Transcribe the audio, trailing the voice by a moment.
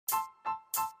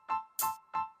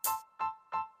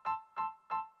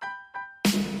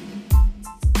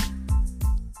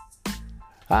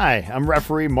Hi, I'm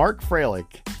referee Mark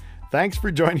Froelich. Thanks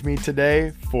for joining me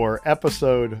today for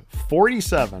episode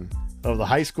 47 of the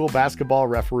High School Basketball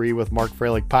Referee with Mark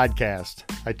Froelich podcast.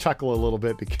 I chuckle a little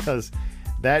bit because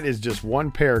that is just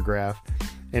one paragraph,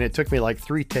 and it took me like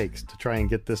 3 takes to try and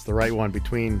get this the right one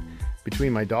between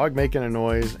my dog making a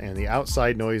noise and the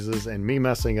outside noises and me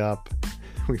messing up.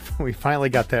 We finally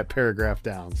got that paragraph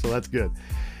down, so that's good.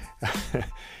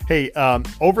 Hey,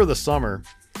 over the summer,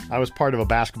 I was part of a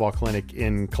basketball clinic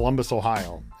in Columbus,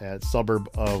 Ohio, at suburb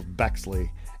of Bexley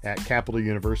at Capital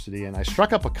University, and I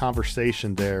struck up a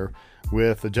conversation there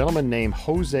with a gentleman named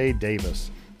Jose Davis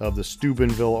of the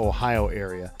Steubenville, Ohio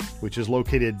area, which is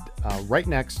located right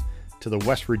next to the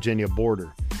West Virginia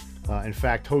border. In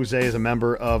fact, Jose is a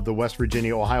member of the West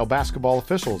Virginia Ohio Basketball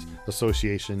Officials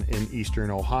Association in Eastern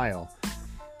Ohio.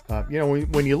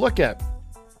 When you look at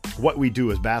what we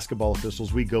do as basketball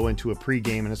officials, we go into a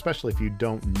pregame, and especially if you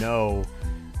don't know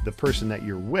the person that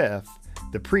you're with,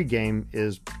 the pregame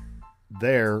is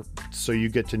there so you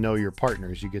get to know your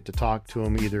partners. You get to talk to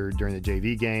them either during the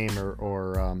JV game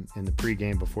or in the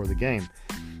pregame before the game.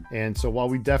 And so while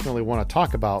we definitely want to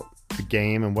talk about the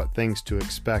game and what things to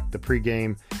expect, the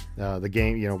pregame, the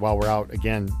game, while we're out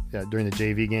again during the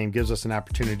JV game, gives us an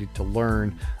opportunity to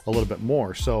learn a little bit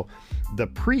more. So the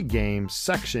pregame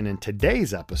section in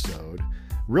today's episode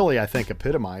really, I think,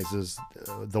 epitomizes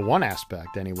the one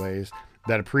aspect, anyways,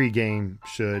 that a pregame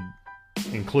should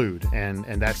include, and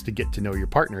that's to get to know your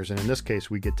partners. And in this case,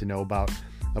 we get to know about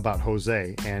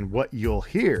Jose, and what you'll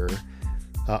hear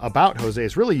about Jose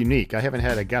is really unique. I haven't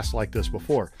had a guest like this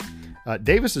before.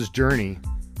 Davis's journey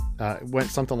went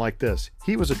something like this.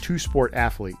 He was a 2-sport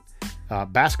athlete,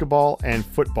 basketball and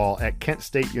football at Kent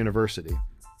State University.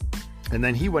 And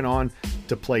then he went on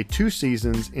to play 2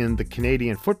 seasons in the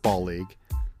Canadian Football League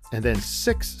and then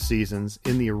 6 seasons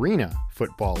in the Arena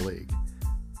Football League.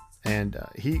 And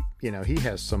he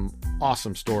has some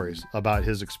awesome stories about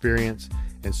his experience.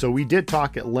 And so we did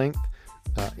talk at length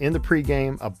in the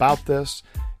pregame about this.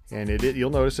 And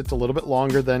you'll notice it's a little bit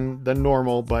longer than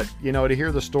normal, but to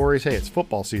hear the stories, hey, it's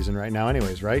football season right now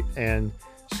anyways, right? And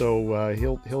so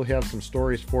he'll have some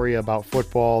stories for you about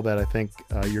football that I think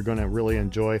you're going to really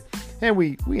enjoy. And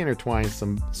we intertwine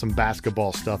some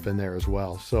basketball stuff in there as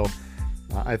well. So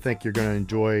I think you're going to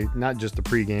enjoy not just the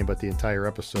pregame, but the entire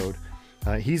episode.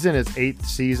 He's in his 8th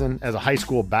season as a high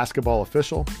school basketball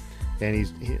official.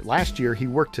 And last year, he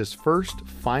worked his first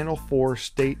Final Four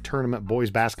state tournament, boys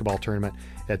basketball tournament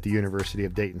at the University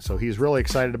of Dayton. So he's really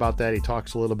excited about that. He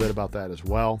talks a little bit about that as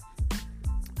well.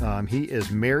 He is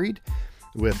married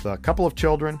with a couple of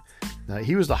children.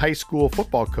 He was the high school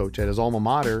football coach at his alma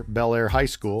mater, Bel Air High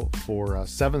School, for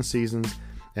 7 seasons,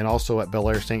 and also at Bel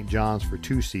Air St. John's for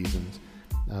 2 seasons.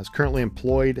 He's currently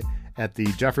employed at the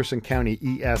Jefferson County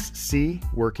ESC,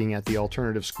 working at the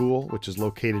alternative school, which is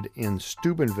located in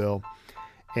Steubenville.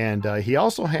 And he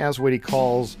also has what he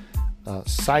calls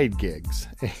side gigs.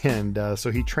 And so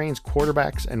he trains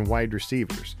quarterbacks and wide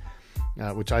receivers,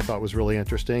 which I thought was really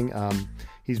interesting.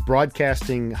 He's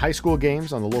broadcasting high school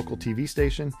games on the local TV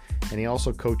station, and he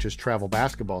also coaches travel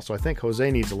basketball. So I think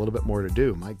Jose needs a little bit more to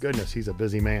do. My goodness, he's a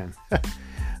busy man.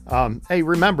 Hey,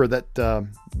 remember that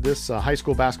this High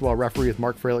School Basketball Referee with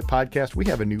Mark Froelich podcast, we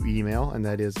have a new email, and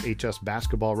that is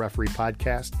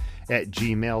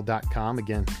hsbasketballrefereepodcast@gmail.com.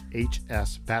 Again,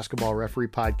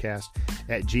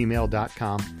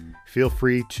 hsbasketballrefereepodcast@gmail.com. Feel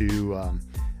free to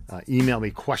email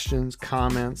me questions,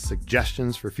 comments,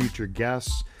 suggestions for future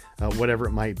guests, whatever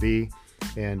it might be.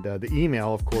 And the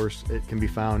email, of course, it can be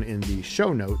found in the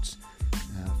show notes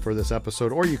for this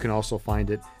episode, or you can also find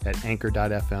it at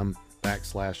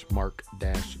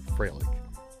anchor.fm/Mark-Froelich.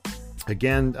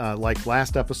 Again, like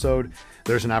last episode,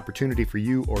 there's an opportunity for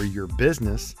you or your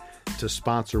business to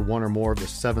sponsor one or more of the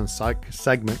 7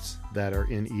 segments that are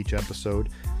in each episode.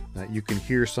 You can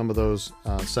hear some of those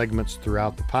segments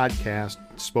throughout the podcast,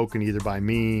 spoken either by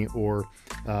me or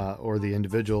the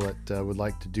individual that would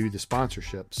like to do the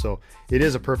sponsorship. So it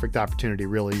is a perfect opportunity,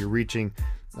 really. You're reaching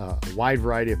a wide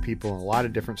variety of people in a lot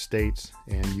of different states,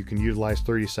 and you can utilize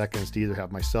 30 seconds to either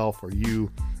have myself or you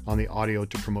on the audio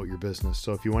to promote your business.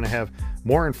 So if you want to have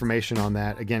more information on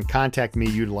that, again, contact me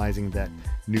utilizing that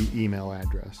new email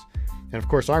address. And of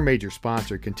course, our major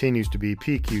sponsor continues to be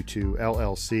PQ2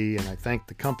 LLC, and I thank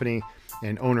the company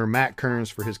and owner Matt Kearns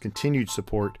for his continued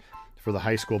support for the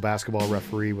High School Basketball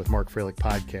Referee with Mark Froelich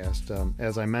podcast.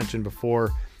 As I mentioned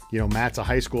before, Matt's a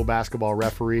high school basketball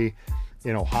referee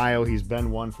in Ohio. He's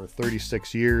been one for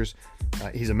 36 years.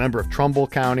 He's a member of Trumbull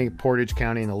County, Portage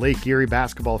County, and the Lake Erie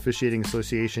Basketball Officiating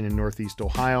Association in Northeast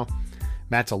Ohio.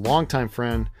 Matt's a longtime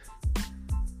friend,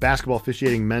 basketball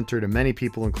officiating mentor to many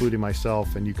people, including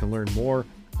myself, and you can learn more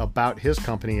about his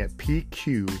company at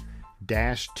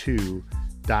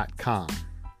pq-2.com.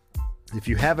 If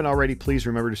you haven't already, please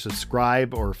remember to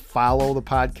subscribe or follow the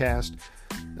podcast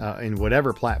in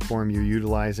whatever platform you're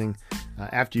utilizing.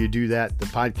 After you do that, the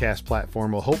podcast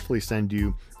platform will hopefully send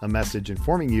you a message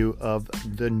informing you of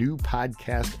the new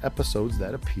podcast episodes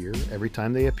that appear every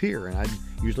time they appear. And I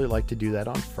usually like to do that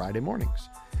on Friday mornings.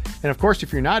 And of course,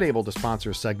 if you're not able to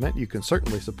sponsor a segment, you can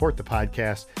certainly support the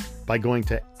podcast by going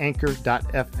to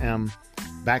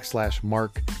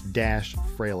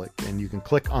anchor.fm/Mark-Froelich. And you can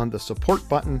click on the support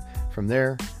button. From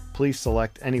there, please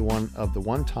select any one of the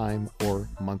one-time or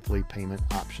monthly payment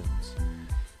options.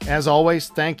 As always,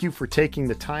 thank you for taking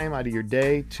the time out of your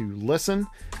day to listen.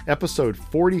 Episode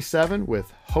 47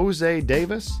 with Jose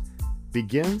Davis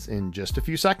begins in just a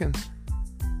few seconds.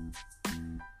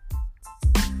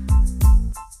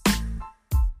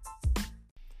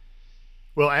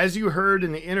 Well, as you heard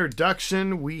in the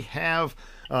introduction, we have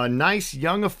a nice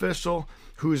young official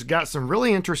who's got some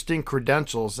really interesting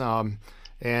credentials.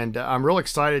 And I'm real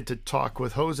excited to talk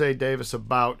with Jose Davis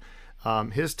about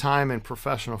his time in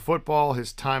professional football,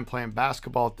 his time playing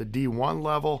basketball at the D1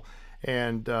 level,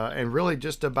 and really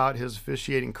just about his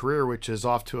officiating career, which is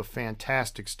off to a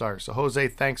fantastic start. So, Jose,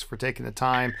 thanks for taking the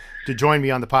time to join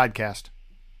me on the podcast.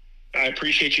 I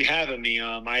appreciate you having me.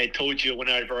 I had told you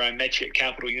whenever I met you at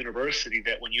Capital University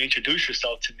that when you introduced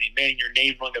yourself to me, man, your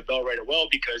name rung a bell right away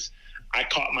because I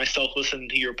caught myself listening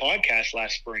to your podcast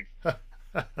last spring.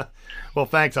 Well,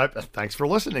 thanks. Thanks for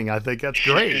listening. I think that's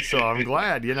great. So I'm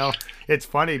glad. It's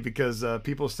funny because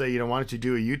people say, why don't you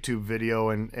do a YouTube video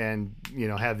and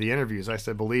have the interviews? I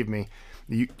said, believe me,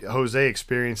 Jose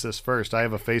experienced this first. I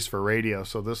have a face for radio,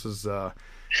 so this is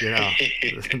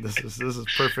this is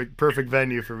perfect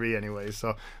venue for me anyway.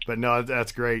 So, but no,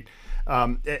 that's great.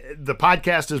 The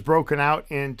podcast is broken out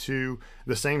into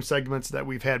the same segments that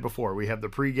we've had before. We have the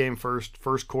pregame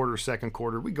first quarter, second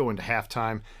quarter. We go into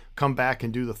halftime, come back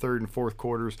and do the third and fourth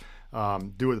quarters,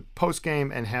 do a postgame,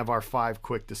 and have our 5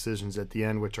 quick decisions at the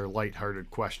end, which are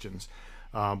lighthearted questions.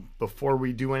 Before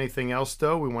we do anything else,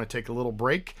 though, we want to take a little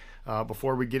break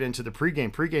before we get into the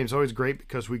pregame. Pregame is always great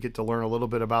because we get to learn a little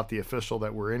bit about the official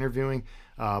that we're interviewing.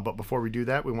 But before we do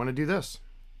that, we want to do this.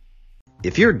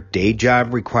 If your day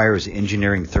job requires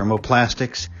engineering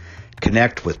thermoplastics,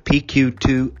 connect with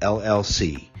PQ2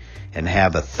 LLC and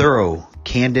have a thorough,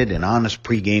 candid, and honest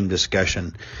pregame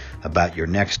discussion about your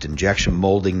next injection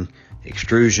molding,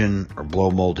 extrusion, or blow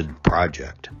molded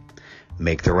project.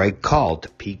 Make the right call to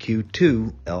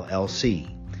PQ2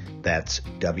 LLC. That's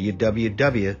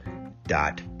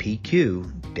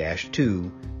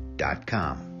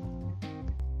www.pq-2.com.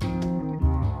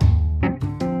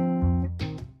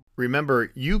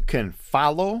 Remember, you can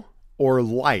follow or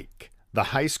like the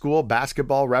High School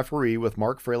Basketball Referee with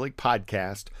Mark Froelich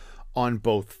podcast on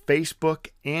both Facebook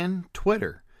and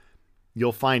Twitter.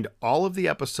 You'll find all of the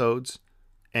episodes,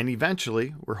 and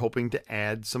eventually we're hoping to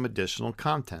add some additional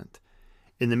content.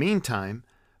 In the meantime,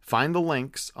 find the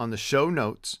links on the show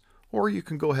notes, or you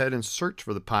can go ahead and search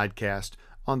for the podcast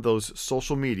on those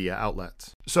social media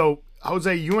outlets. So,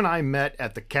 Jose, you and I met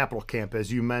at the Capital Camp,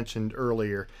 as you mentioned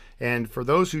earlier. And for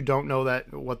those who don't know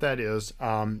what that is,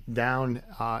 down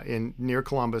in near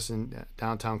Columbus, in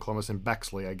downtown Columbus, in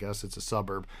Bexley, I guess it's a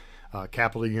suburb,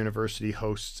 Capital University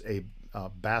hosts a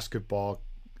basketball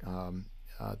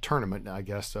tournament, I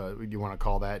guess you want to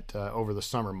call that, over the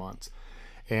summer months.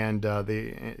 And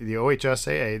the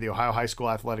OHSAA, the Ohio High School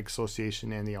Athletic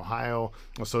Association, and the Ohio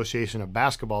Association of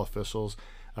Basketball Officials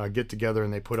get together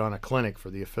and they put on a clinic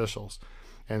for the officials.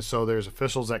 And so there's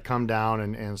officials that come down,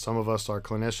 and some of us are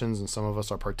clinicians and some of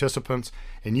us are participants.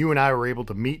 And you and I were able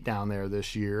to meet down there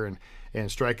this year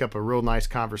and strike up a real nice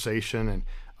conversation. And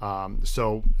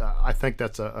so I think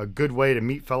that's a good way to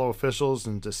meet fellow officials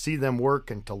and to see them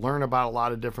work and to learn about a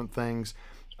lot of different things.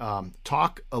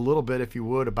 Talk a little bit, if you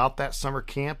would, about that summer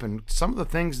camp and some of the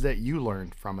things that you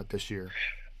learned from it this year.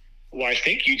 Well, I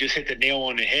think you just hit the nail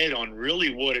on the head on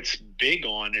really what it's big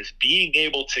on is being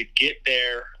able to get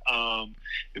there,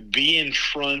 be in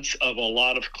front of a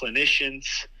lot of clinicians.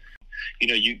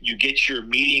 You get your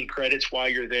meeting credits while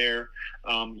you're there.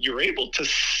 You're able to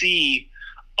see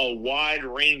a wide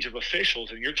range of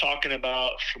officials, and you're talking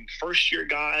about from first year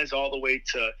guys all the way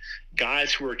to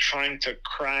guys who are trying to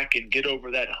crack and get over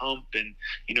that hump and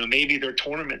maybe their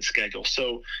tournament schedule.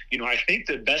 So I think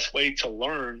the best way to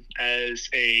learn as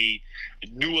a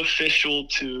new official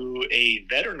to a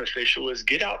veteran official is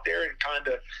get out there and kind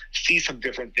of see some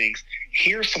different things,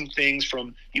 hear some things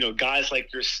from guys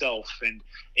like yourself, and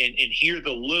hear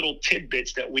the little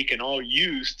tidbits that we can all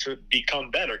use to become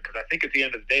better, because I think at the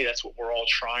end of the day that's what we're all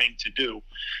trying to do.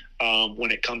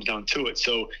 when it comes down to it.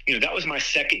 So, that was my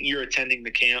second year attending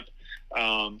the camp.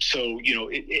 So,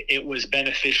 it was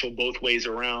beneficial both ways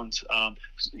around,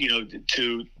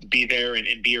 to be there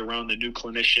and be around the new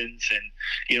clinicians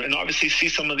and, and obviously see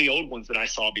some of the old ones that I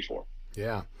saw before.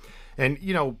 Yeah. And,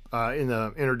 in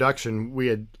the introduction, we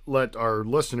had let our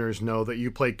listeners know that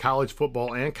you played college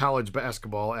football and college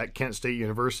basketball at Kent State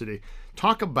University.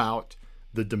 Talk about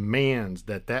the demands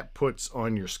that puts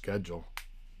on your schedule.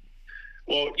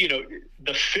 Well,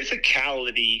 the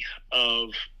physicality of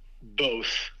both,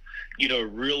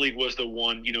 really was the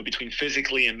one, between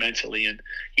physically and mentally. And,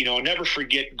 I'll never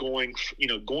forget going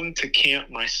to camp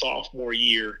my sophomore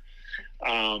year.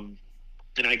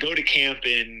 And I go to camp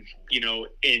I'm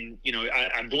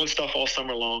doing stuff all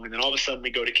summer long. And then all of a sudden we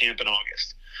go to camp in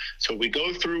August. So we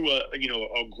go through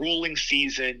a grueling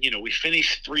season. We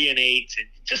finish 3-8 and it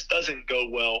just doesn't go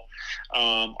well.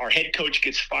 Our head coach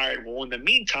gets fired. Well, in the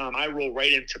meantime, I roll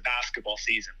right into basketball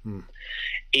season.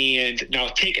 And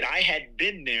now I had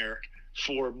been there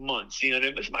for months, and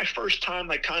it was my first time,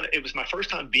 it was my first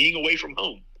time being away from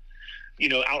home,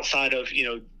 outside of,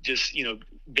 just,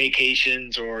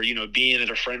 vacations or, being at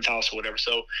a friend's house or whatever.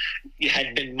 So it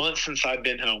had been months since I've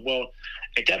been home. Well,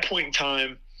 at that point in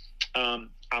time,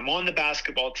 I'm on the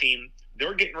basketball team.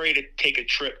 They're getting ready to take a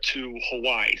trip to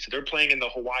Hawaii. So they're playing in the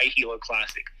Hawaii Hilo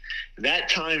Classic. That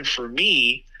time for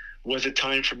me was a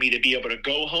time for me to be able to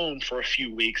go home for a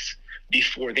few weeks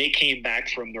before they came back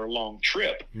from their long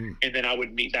trip. And then I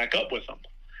would meet back up with them.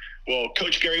 Well,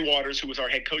 Coach Gary Waters, who was our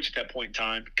head coach at that point in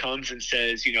time, comes and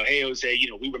says, hey, Jose,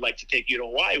 we would like to take you to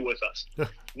Hawaii with us.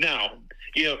 Now,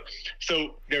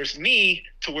 so there's me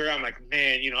to where I'm like,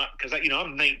 man, because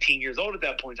I'm 19 years old at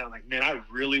that point in time. I'm like, man, I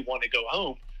really want to go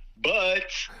home, but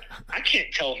I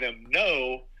can't tell them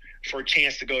no for a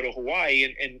chance to go to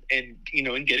Hawaii and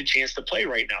get a chance to play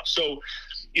right now. So,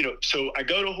 so I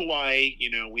go to Hawaii,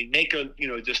 we make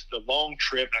just a long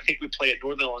trip. And I think we play at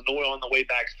Northern Illinois on the way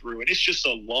back through. And it's just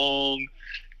a long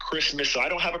Christmas. So I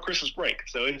don't have a Christmas break.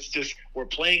 So it's just, we're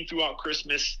playing throughout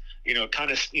Christmas,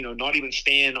 kind of, not even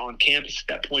staying on campus at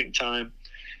that point in time.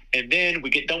 And then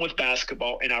we get done with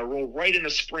basketball and I roll right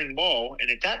into spring ball. And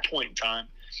at that point in time,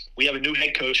 we have a new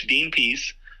head coach, Dean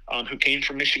Pease, who came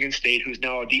from Michigan State, who's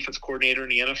now a defense coordinator in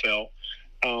the NFL.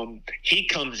 He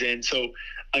comes in. So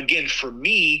again, for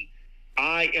me,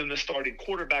 I am the starting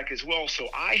quarterback as well. So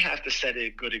I have to set a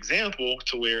good example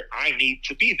to where I need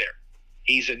to be there.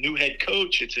 He's a new head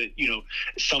coach. It's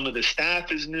some of the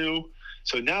staff is new.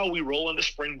 So now we roll into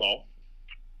spring ball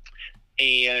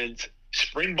and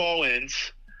spring ball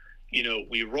ends,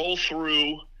 we roll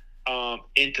through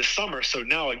into summer. So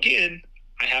now again,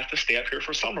 I have to stay up here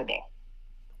for summer ball.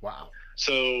 Wow.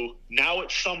 So now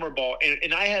it's summer ball.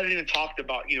 And I haven't even talked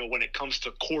about, when it comes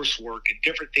to coursework and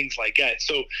different things like that.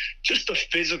 So just the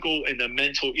physical and the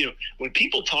mental, when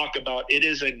people talk about it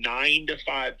is a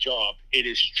 9-to-5 job, it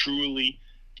is truly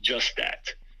just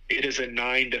that. It is a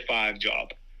 9-to-5 job.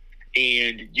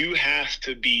 And you have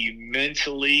to be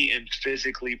mentally and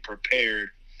physically prepared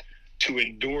to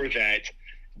endure that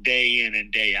day in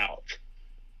and day out.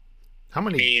 How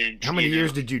many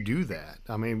years did you do that?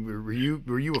 I mean, were you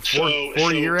a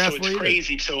four-year athlete? So it's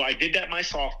crazy. So I did that my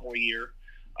sophomore year.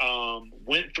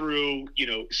 Went through,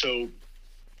 so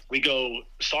we go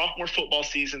sophomore football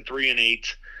season 3-8.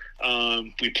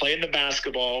 We play in the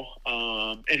basketball.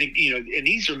 And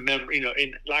these are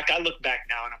and like I look back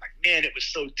now and I'm like, man, it was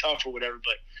so tough or whatever,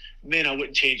 but man, I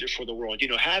wouldn't change it for the world.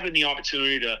 Having the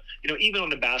opportunity to, even on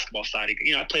the basketball side,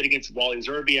 I played against Wally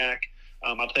Zerbiak.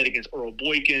 I played against Earl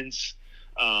Boykins.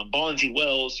 Bonzi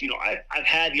Wells, I've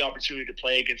had the opportunity to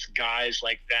play against guys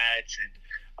like that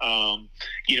and,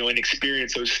 and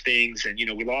experience those things. And,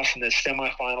 we lost in the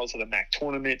semifinals of the MAC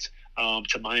tournament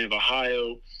to Miami of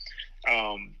Ohio.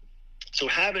 So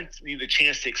having the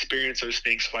chance to experience those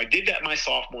things. So I did that my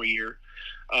sophomore year.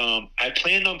 I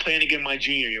planned on playing again my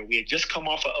junior year. We had just come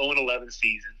off an 0-11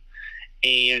 season.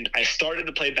 And I started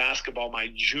to play basketball my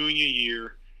junior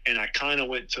year. And I kind of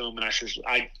went to him and I says,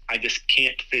 I just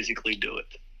can't physically do it.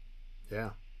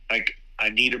 Yeah. Like, I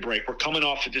need a break. We're coming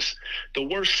off of just the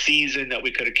worst season that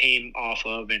we could have came off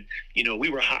of. And,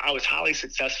 I was highly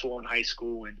successful in high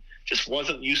school and just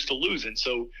wasn't used to losing.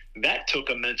 So that took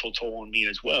a mental toll on me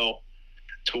as well,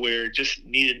 to where just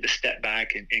needed to step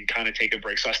back and kind of take a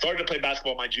break. So I started to play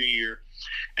basketball my junior year,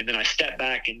 and then I stepped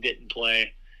back and didn't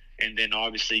play. And then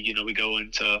obviously, we go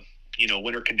into,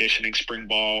 winter conditioning, spring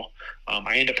ball.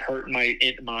 I ended up hurting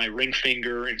my ring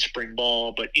finger in spring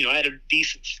ball, but, I had a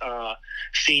decent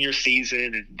senior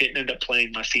season and didn't end up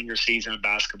playing my senior season of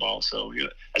basketball. So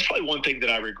that's probably one thing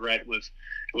that I regret was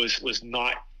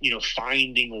not,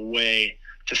 finding a way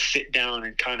to sit down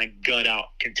and kind of gut out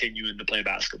continuing to play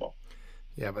basketball.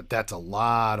 Yeah, but that's a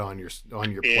lot on your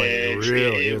plate. It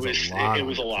really is a lot on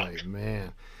your plate,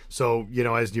 man. So,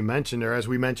 as you mentioned, or as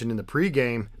we mentioned in the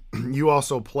pregame, you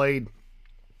also played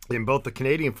in both the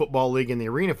Canadian Football League and the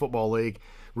Arena Football League.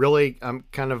 Really, I'm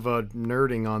kind of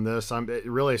nerding on this. It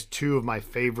really is two of my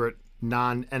favorite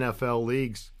non-NFL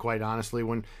leagues, quite honestly.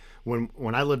 When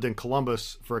I lived in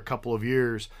Columbus for a couple of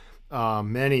years,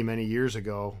 many, many years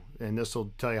ago, and this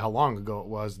will tell you how long ago it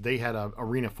was, they had an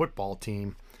arena football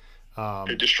team.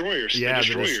 The Destroyers. Yeah,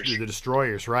 the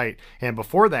Destroyers, right. And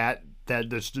before that, the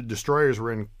Destroyers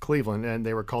were in Cleveland, and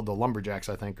they were called the Lumberjacks,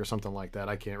 I think, or something like that.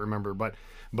 I can't remember.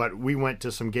 But we went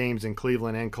to some games in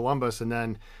Cleveland and Columbus,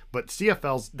 but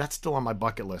CFL's, that's still on my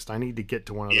bucket list. I need to get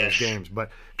to one of those games,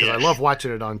 but because I love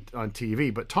watching it on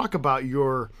TV. But talk about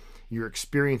your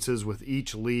experiences with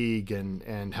each league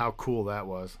and how cool that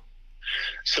was.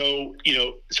 So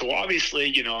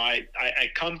obviously, I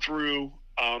come through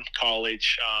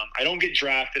college. I don't get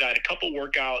drafted. I had a couple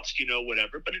workouts,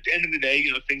 whatever. But at the end of the day,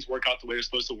 things work out the way they're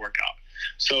supposed to work out.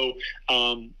 So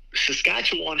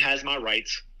Saskatchewan has my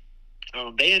rights.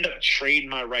 They end up trading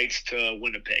my rights to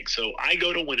Winnipeg. So I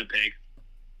go to Winnipeg.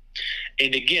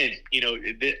 And again,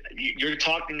 you're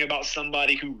talking about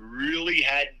somebody who really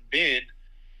hadn't been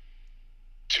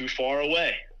too far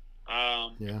away.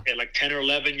 At like 10 or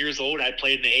 11 years old, I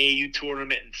played in the AAU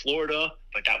tournament in Florida,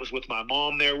 but that was with my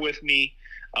mom there with me.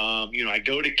 I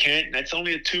go to Kent, and that's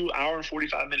only a 2 hour and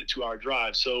 45 minute, 2 hour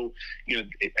drive. So,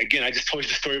 again, I just told you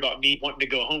the story about me wanting to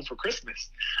go home for Christmas.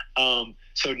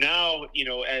 So now,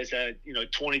 as a,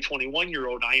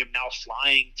 2021-year-old, I am now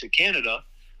flying to Canada.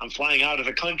 I'm flying out of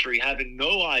the country, having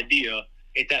no idea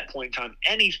at that point in time,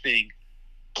 anything,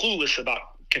 clueless about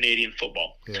Canadian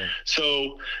football. Yeah.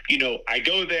 So, I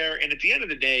go there, and at the end of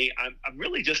the day, I'm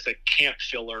really just a camp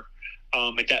filler.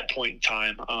 At that point in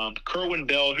time, Kerwin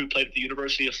Bell, who played at the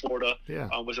University of Florida,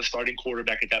 was a starting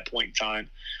quarterback at that point in time.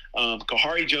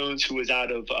 Kahari Jones, who is out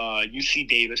of UC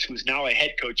Davis, who's now a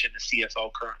head coach in the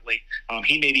CFL currently.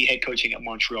 He may be head coaching at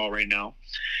Montreal right now.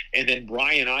 And then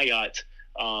Brian Ayotte,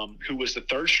 who was the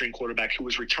third string quarterback, who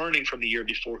was returning from the year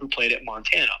before, who played at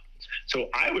Montana. So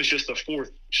I was just a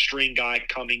fourth string guy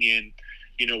coming in,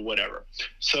 whatever.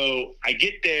 So I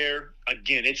get there,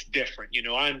 again, it's different.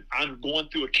 I'm going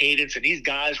through a cadence, and these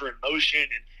guys are in motion,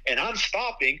 and I'm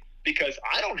stopping because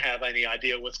I don't have any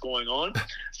idea what's going on.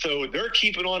 So they're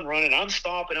keeping on running. I'm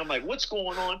stopping. I'm like, what's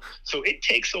going on? So it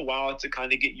takes a while to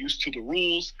kind of get used to the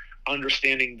rules,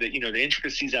 understanding the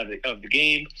intricacies of the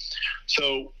game.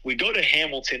 So we go to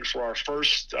Hamilton for our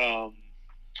first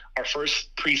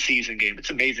preseason game.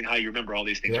 It's amazing how you remember all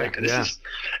these things, right? Because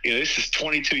this is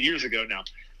 22 years ago now.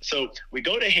 So we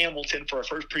go to Hamilton for our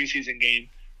first preseason game.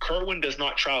 Kerwin does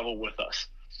not travel with us.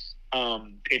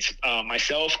 It's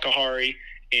myself, Kahari,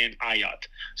 and Ayotte.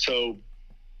 So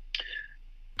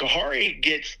Kahari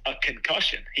gets a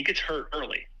concussion. He gets hurt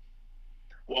early.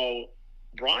 Well,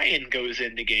 Brian goes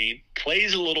in the game,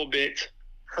 plays a little bit,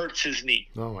 hurts his knee.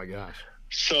 Oh, my gosh.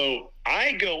 So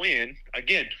I go in,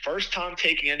 again, first time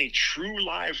taking any true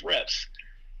live reps,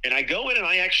 and I go in and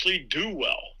I actually do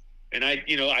well. And I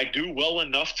do well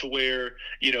enough to where,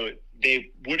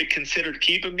 they would have considered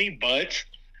keeping me, but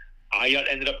I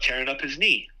ended up tearing up his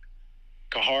knee.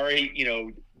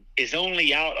 Kahari, is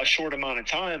only out a short amount of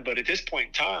time, but at this point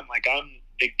in time, like, I'm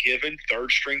the given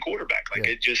third string quarterback. Like,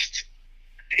 it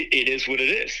is what it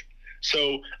is.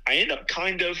 So I end up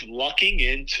kind of lucking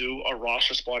into a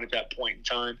roster spot at that point in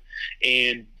time,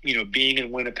 and being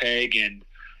in Winnipeg,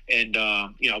 and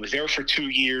I was there for 2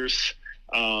 years,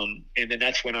 and then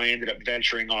that's when I ended up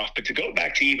venturing off. But to go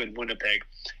back to even Winnipeg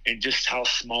and just how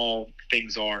small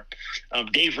things are,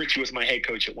 Dave Ritchie was my head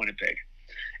coach at Winnipeg,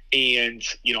 and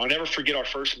I'll never forget our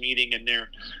first meeting in there.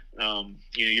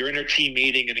 You're in their team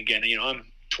meeting, and again, I'm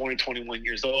 21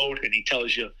 years old, and he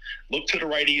tells you, look to the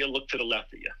right of you, look to the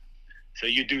left of you. So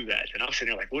you do that. And I'm sitting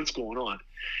there like, what's going on?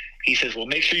 He says, well,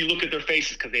 make sure you look at their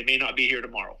faces because they may not be here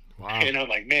tomorrow. Wow. And I'm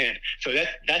like, man. So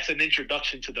that's an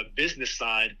introduction to the business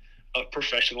side of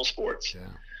professional sports. Yeah.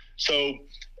 So,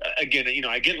 again,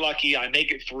 I get lucky. I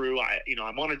make it through.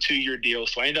 I'm on a 2-year deal.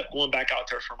 So I end up going back out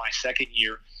there for my second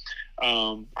year.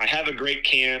 I have a great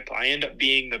camp. I end up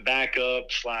being the backup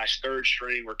 / third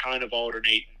string. We're kind of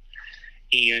alternating.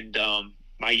 And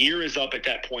my year is up at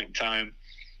that point in time.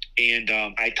 And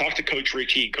I talked to Coach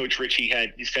Ritchie. Coach Ritchie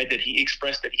had said that he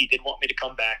expressed that he did want me to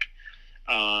come back.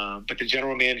 But the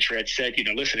general manager had said,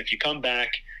 listen, if you come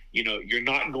back, you're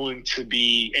not going to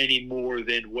be any more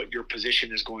than what your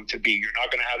position is going to be. You're not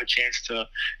going to have a chance to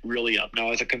really up.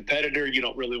 Now, as a competitor, you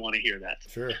don't really want to hear that.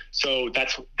 Sure. So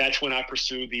that's when I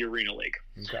pursued the Arena League.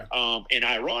 Okay. And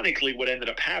ironically, what ended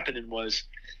up happening was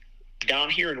down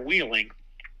here in Wheeling,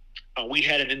 we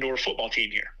had an indoor football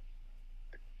team here.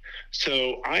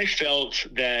 So I felt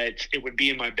that it would be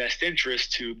in my best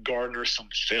interest to garner some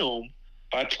film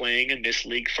by playing in this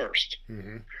league first.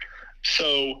 Mm-hmm.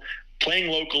 So playing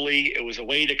locally, it was a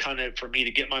way to for me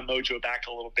to get my mojo back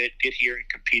a little bit, get here and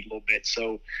compete a little bit.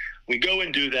 So we go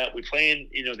and do that. We play in,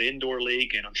 the indoor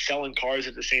league, and I'm selling cars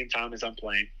at the same time as I'm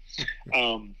playing.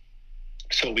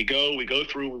 So we go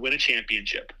through, we win a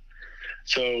championship.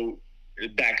 So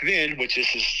back then, which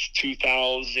this is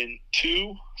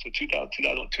 2002, so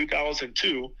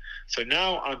 2002. So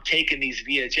now I'm taking these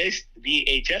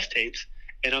VHS tapes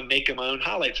and I'm making my own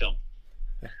highlight film.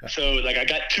 So like I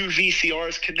got 2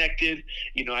 VCRs connected,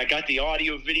 I got the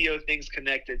audio video things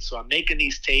connected. So I'm making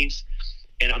these tapes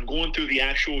and I'm going through the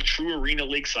actual true Arena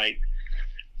League site,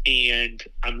 and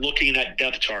I'm looking at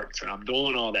depth charts and I'm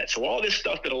doing all that. So all this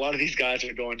stuff that a lot of these guys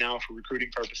are doing now for recruiting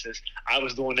purposes, I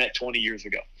was doing that 20 years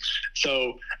ago.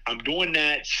 So I'm doing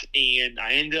that, and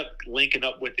I end up linking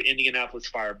up with the Indianapolis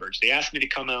Firebirds. They asked me to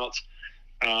come out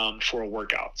for a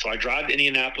workout. So I drive to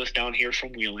Indianapolis down here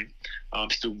from Wheeling,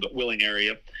 still the Wheeling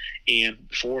area, and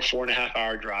 4.5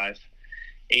 hour drive.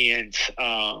 And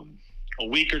a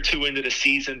week or two into the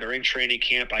season, they're in training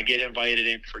camp. I get invited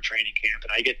in for training camp,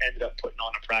 and I ended up putting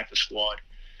on a practice squad.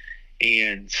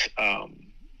 And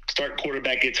starting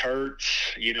quarterback gets hurt.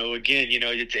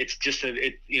 It's just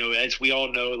as we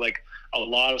all know, like a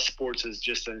lot of sports is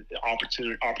just an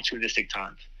opportunistic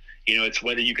time. It's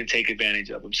whether you can take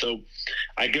advantage of them. So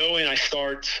I go in, I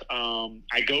start.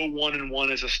 I go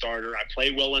 1-1 as a starter. I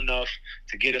play well enough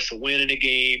to get us a win in a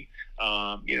game.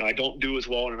 I don't do as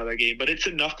well in another game, but it's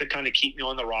enough to kind of keep me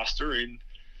on the roster and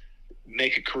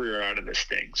make a career out of this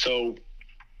thing. So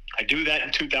I do that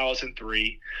in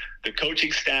 2003. The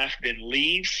coaching staff then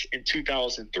leaves in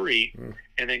 2003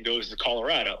 and then goes to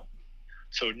Colorado.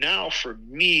 So now for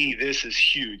me, this is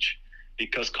huge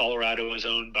because Colorado is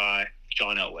owned by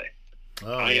John Elway.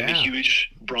 I am a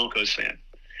huge Broncos fan,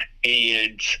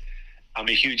 and I'm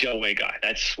a huge Elway guy.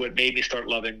 That's what made me start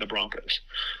loving the Broncos.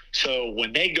 So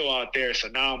when they go out there, so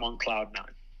now I'm on cloud 9.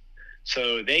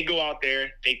 So they go out there,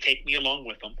 they take me along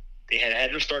with them. They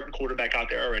had their starting quarterback out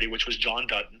there already, which was John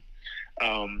Dutton.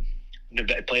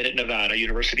 Played at Nevada,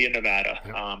 University of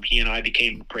Nevada. He and I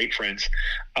became great friends.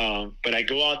 But I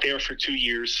go out there for 2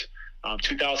 years.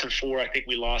 2004, I think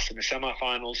we lost in the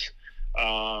semifinals.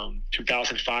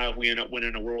 2005, we ended up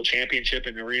winning a world championship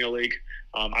in the Arena League.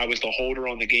 I was the holder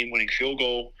on the game-winning field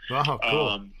goal. Wow,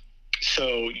 cool.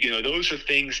 So those are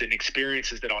things and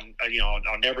experiences that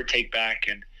I'll never take back.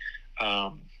 And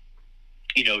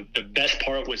the best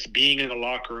part was being in the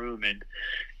locker room and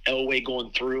Elway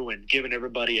going through and giving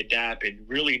everybody a dap and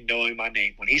really knowing my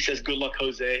name. When he says "Good luck,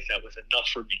 Jose," that was enough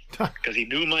for me because he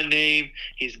knew my name.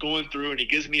 He's going through and he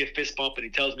gives me a fist bump and he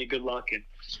tells me good luck. And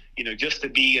just to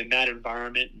be in that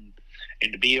environment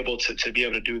and to be able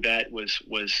to do that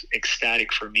was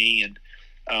ecstatic for me. And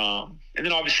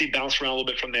then obviously bounced around a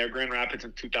little bit from there. Grand Rapids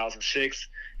in 2006,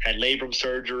 had labrum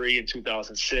surgery in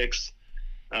 2006.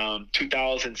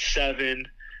 2007,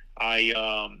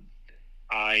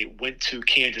 I went to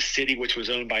Kansas City, which was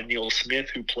owned by Neil Smith,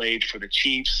 who played for the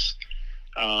Chiefs.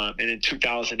 And in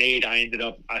 2008,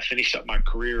 I finished up my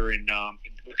career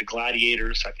with the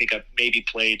Gladiators. I think I maybe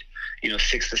played,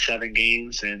 6 to 7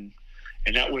 games, and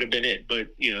that would have been it. But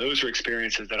those are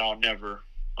experiences that I'll never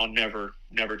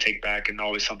take back, and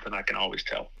always something I can always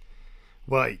tell.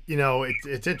 Well,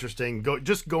 it's interesting.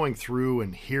 Just going through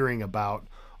and hearing about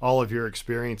all of your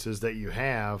experiences that you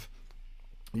have.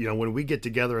 When we get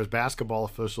together as basketball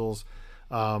officials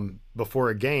before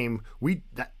a game,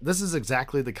 this is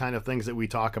exactly the kind of things that we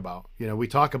talk about. We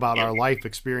talk about our life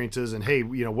experiences and, hey,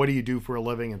 what do you do for a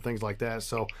living and things like that.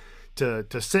 So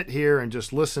to sit here and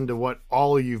just listen to what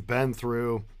all of you've been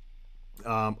through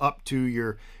up to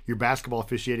your basketball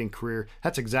officiating career,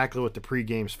 that's exactly what the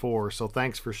pregame's for. So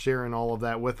thanks for sharing all of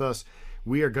that with us.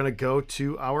 We are going to go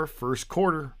to our first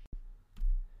quarter.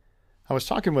 I was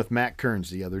talking with Matt Kearns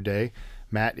the other day.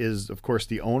 Matt is, of course,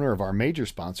 the owner of our major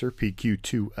sponsor,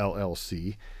 PQ2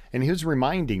 LLC, and he was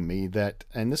reminding me that,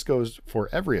 and this goes for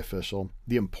every official,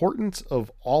 the importance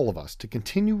of all of us to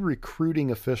continue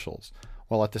recruiting officials,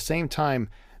 while at the same time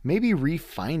maybe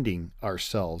refinding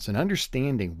ourselves and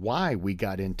understanding why we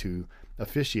got into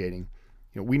officiating.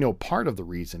 We know part of the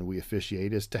reason we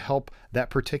officiate is to help that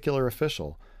particular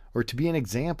official or to be an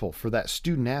example for that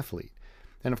student athlete.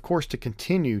 and of course to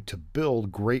continue to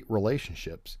build great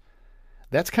relationships.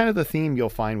 That's kind of the theme you'll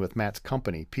find with Matt's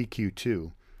company,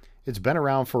 PQ2. It's been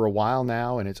around for a while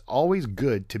now, and it's always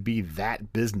good to be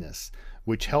that business,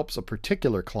 which helps a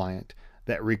particular client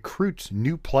that recruits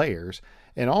new players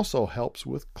and also helps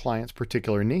with clients'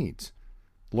 particular needs.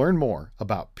 Learn more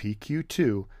about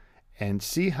PQ2 and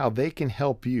see how they can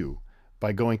help you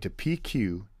by going to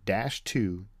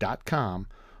pq-2.com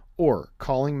or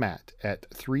calling Matt at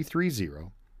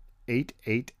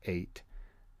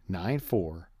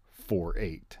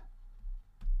 330-888-9448.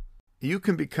 You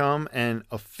can become an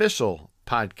official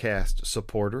podcast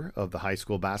supporter of the High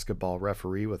School Basketball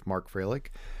Referee with Mark Froelich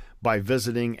by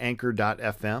visiting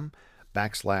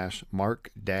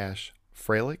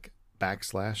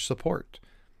anchor.fm/Mark-Froelich/support.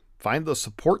 Find the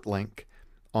support link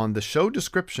on the show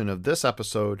description of this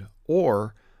episode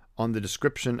or on the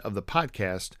description of the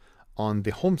podcast on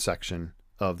the home section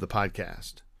of the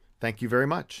podcast. Thank you very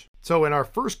much. So in our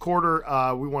first quarter,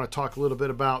 we want to talk a little bit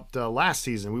about last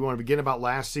season. We want to begin about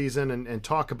last season and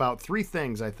talk about three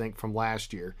things, I think, from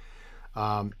last year.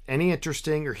 Any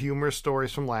interesting or humorous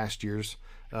stories from last year's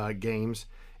games,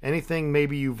 anything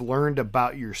maybe you've learned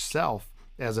about yourself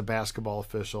as a basketball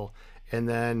official, and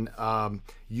then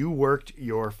you worked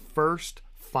your first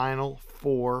Final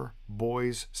Four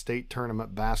boys state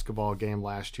tournament basketball game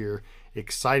last year.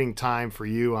 Exciting time for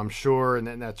you, I'm sure,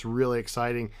 and that's really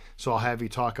exciting. So I'll have you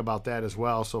talk about that as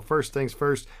well. So first things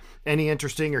first, any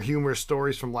interesting or humorous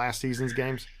stories from last season's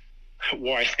games?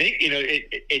 Well, I think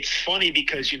it's funny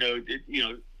because in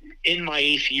my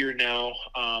 8th year now,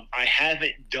 I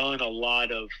haven't done a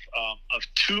lot of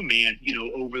two-man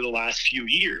over the last few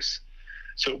years.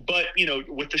 So, but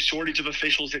with the shortage of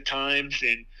officials at times,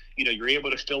 and you're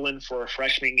able to fill in for a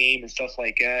freshman game and stuff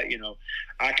like that.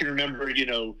 I can remember a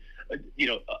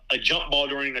jump ball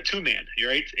during a two-man,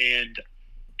 right?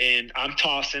 And I'm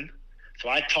tossing, so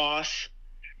I toss.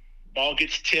 Ball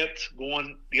gets tipped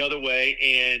going the other way,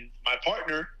 and my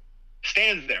partner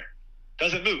stands there,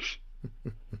 doesn't move.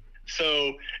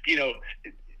 So,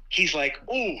 he's like,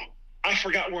 "Ooh, I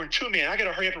forgot we're in two-man. I got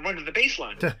to hurry up and run to the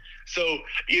baseline." So,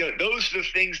 those are the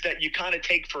things that you kind of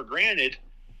take for granted,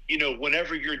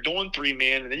 whenever you're doing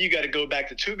three-man, and then you got to go back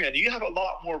to two-man. You have a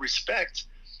lot more respect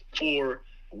for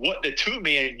what the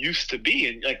two-man used to be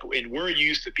and where you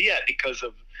used to be at because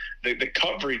of the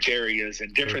coverage areas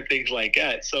and different things like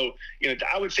that. So,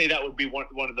 I would say that would be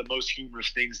one of the most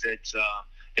humorous things that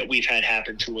we've had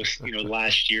happen to us,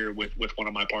 last year with one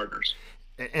of my partners.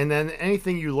 And then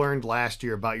anything you learned last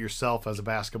year about yourself as a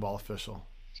basketball official?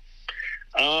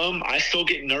 I still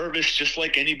get nervous just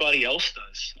like anybody else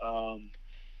does.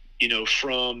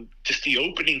 From just the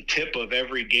opening tip of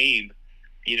every game,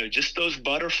 just those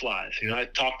butterflies. I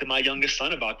talked to my youngest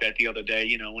son about that the other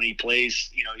day, when he plays,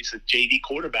 he's a JV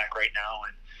quarterback right now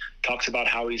and talks about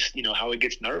how he's, how he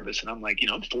gets nervous. And I'm like,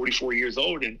 I'm 44 years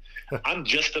old and I'm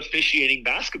just officiating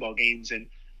basketball games and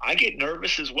I get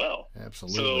nervous as well.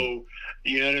 Absolutely. So,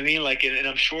 you know what I mean? And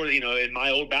I'm sure, and my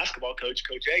old basketball coach,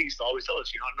 Coach A, used to always tell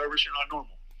us, you're not nervous, you're not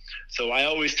normal. So I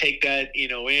always take that,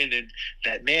 in and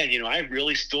that, man, I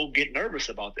really still get nervous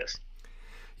about this.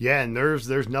 Yeah, and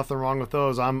there's nothing wrong with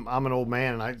those. I'm an old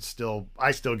man and I still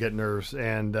get nerves,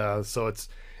 and so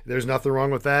there's nothing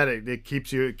wrong with that. It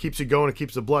keeps you going, it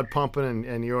keeps the blood pumping,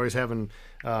 and you're always having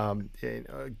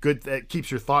good. That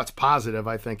keeps your thoughts positive,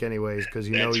 I think, anyways, because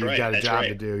you've got a job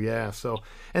to do. Yeah. So,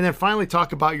 and then finally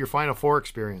talk about your Final Four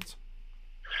experience.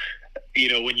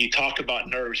 When you talk about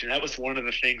nerves, and that was one of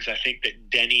the things I think that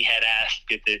Denny had asked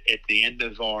at the end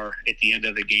of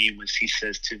the game, was he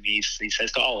says to me, he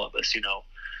says to all of us,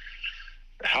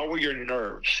 how were your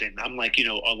nerves? And I'm like, a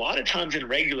lot of times in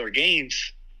regular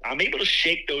games, I'm able to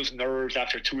shake those nerves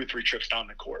after 2 or 3 trips down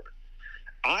the court.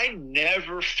 I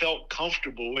never felt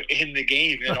comfortable in the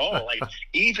game at all. Like,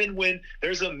 even when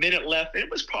there's a minute left, it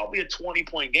was probably a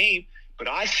 20-point game, but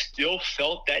I still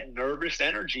felt that nervous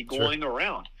energy going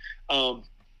around.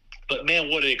 But man,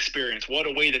 what an experience. What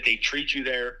a way that they treat you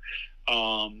there.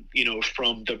 From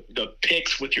the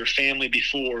picks with your family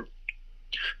before,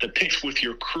 the picks with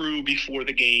your crew before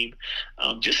the game,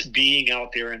 just being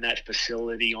out there in that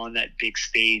facility on that big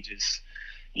stage is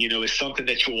something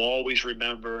that you'll always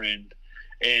remember and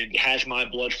has my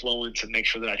blood flowing to make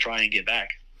sure that I try and get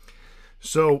back.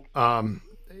 So,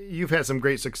 you've had some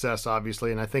great success,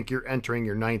 obviously, and I think you're entering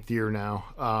your 9th year now.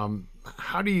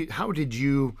 How did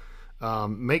you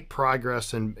make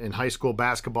progress in high school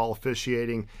basketball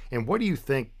officiating, and what do you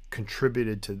think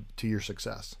contributed to your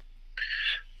success?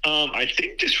 I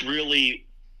think just really,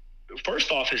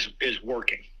 first off, is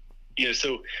working.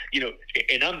 So,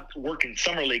 and I'm working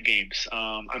summer league games.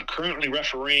 I'm currently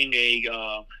refereeing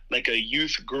a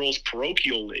youth girls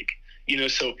parochial league.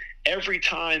 So every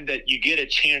time that you get a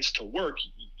chance to work,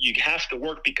 you have to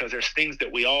work because there's things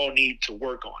that we all need to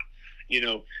work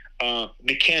on,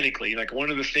 mechanically. Like one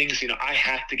of the things, I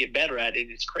have to get better at, and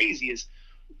it's crazy, is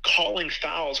calling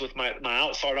fouls with my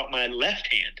outside out my left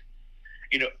hand.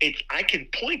 I can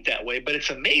point that way, but it's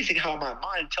amazing how my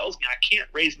mind tells me I can't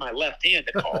raise my left hand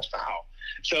to call foul.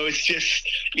 So it's just,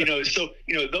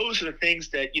 those are the things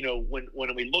that,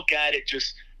 when we look at it,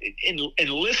 just in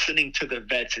listening to the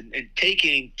vets and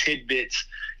taking tidbits,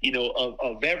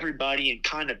 of everybody and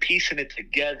kind of piecing it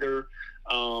together,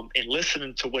 and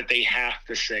listening to what they have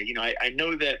to say. I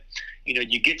know that,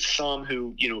 you get some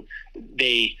who,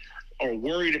 they are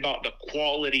worried about the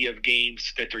quality of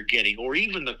games that they're getting, or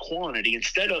even the quantity,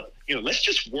 instead of, let's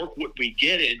just work what we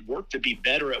get and work to be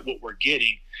better at what we're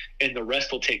getting, and the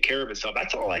rest will take care of itself.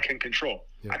 That's all I can control.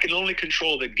 Yeah. I can only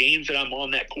control the games that I'm on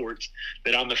that court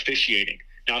that I'm officiating.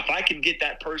 Now, if I can get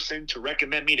that person to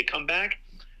recommend me to come back,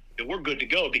 then we're good to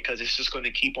go, because it's just going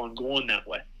to keep on going that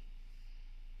way.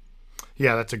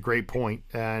 Yeah, that's a great point.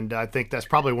 And I think that's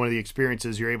probably one of the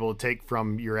experiences you're able to take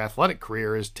from your athletic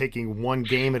career, is taking one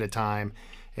game at a time.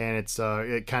 And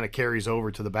it kind of carries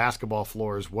over to the basketball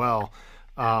floor as well.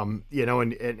 And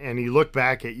you look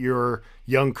back at your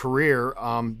young career,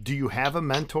 do you have a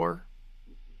mentor?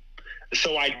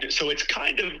 So it's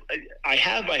kind of, I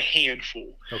have a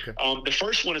handful. Okay. The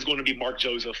first one is going to be Mark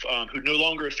Joseph, who no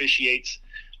longer officiates.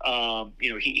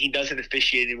 He doesn't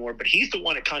officiate anymore, but he's the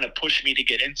one that kind of pushed me to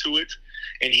get into it.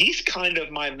 And he's kind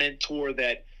of my mentor,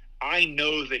 that I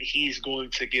know that he's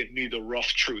going to give me the rough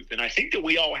truth. And I think that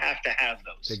we all have to have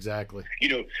those. Exactly.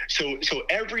 So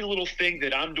every little thing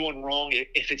that I'm doing wrong,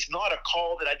 if it's not a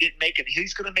call that I didn't make, and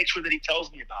he's going to make sure that he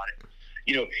tells me about it.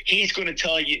 He's going to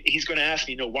tell you, he's going to ask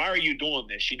me, why are you doing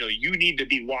this? You need to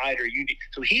be wider.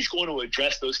 So he's going to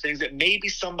address those things that maybe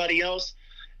somebody else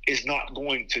is not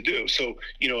going to do. So,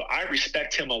 I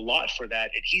respect him a lot for that.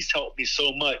 And he's helped me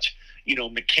so much,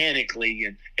 mechanically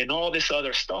and all this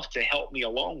other stuff to help me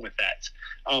along with that.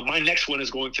 My next one is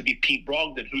going to be Pete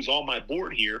Brogdon, who's on my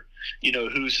board here,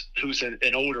 who's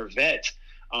an older vet.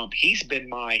 He's been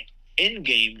my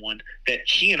in-game one that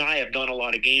he and I have done a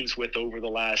lot of games with over the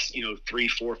last, 3,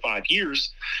 4, 5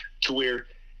 years, to where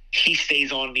he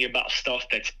stays on me about stuff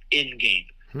that's in-game.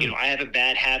 I have a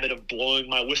bad habit of blowing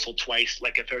my whistle twice,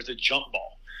 like if there's a jump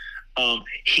ball.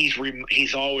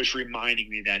 He's always reminding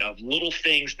me that of little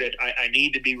things that I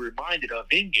need to be reminded of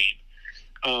in game.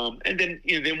 And then,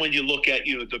 then when you look at,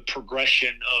 the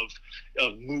progression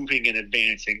of moving and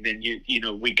advancing, then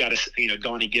we got to,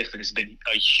 Donnie Giffen has been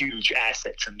a huge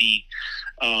asset to me,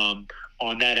 on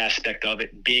that aspect of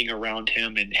it, being around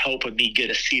him and helping me get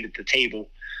a seat at the table.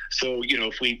 So,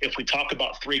 if we talk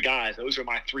about 3 guys, those are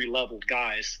my 3 leveled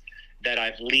guys that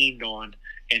I've leaned on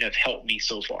and have helped me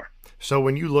so far. So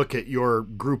when you look at your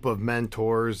group of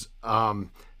mentors, and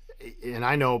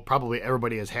I know probably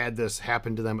everybody has had this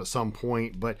happen to them at some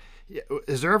point, but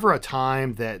is there ever a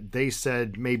time that they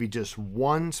said maybe just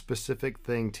one specific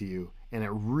thing to you and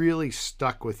it really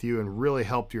stuck with you and really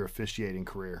helped your officiating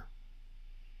career?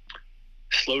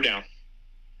 Slow down.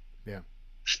 Yeah.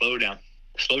 Slow down.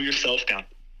 Slow yourself down.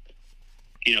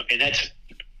 And that's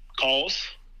calls,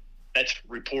 that's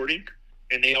reporting.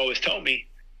 And they always tell me,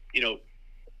 the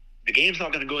game's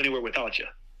not going to go anywhere without you.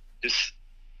 Just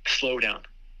slow down.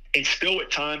 And still at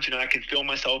times, I can feel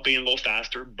myself being a little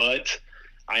faster, but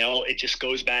it just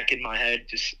goes back in my head.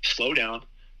 Just slow down,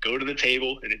 go to the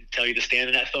table, and it'll tell you to stand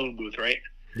in that phone booth, right?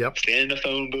 Yep. Stand in the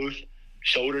phone booth,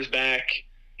 shoulders back,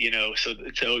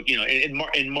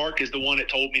 and Mark is the one that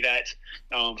told me that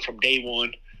from day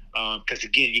one. Because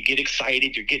again, you get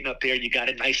excited, you're getting up there, you got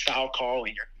a nice foul call,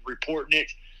 and you're reporting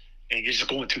it, and you're just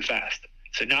going too fast.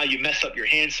 So now you mess up your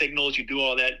hand signals, you do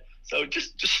all that. So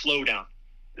just slow down.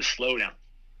 Just slow down.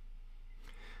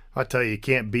 I'll tell you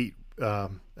can't beat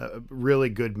really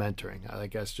good mentoring. I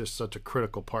think that's just such a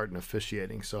critical part in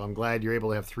officiating. So I'm glad you're able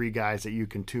to have 3 guys that you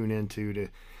can tune into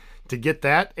to get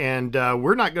that. And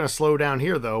we're not going to slow down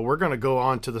here, though. We're going to go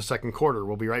on to the second quarter.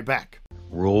 We'll be right back.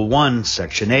 Rule 1,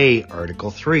 Section A,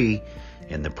 Article 3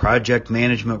 in the Project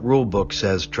Management Rulebook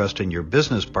says trusting your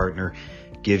business partner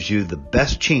gives you the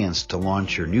best chance to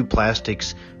launch your new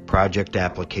plastics project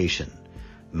application.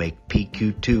 Make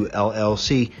PQ2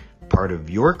 LLC part of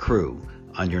your crew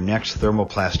on your next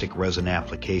thermoplastic resin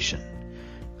application.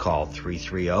 Call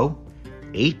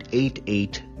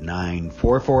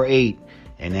 330-888-9448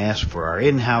 and ask for our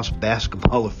in-house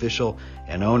basketball official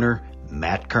and owner,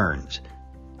 Matt Kearns.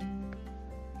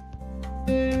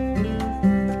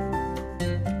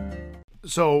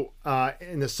 So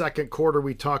in the second quarter,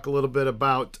 we talk a little bit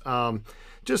about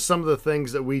just some of the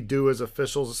things that we do as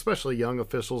officials, especially young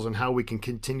officials, and how we can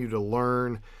continue to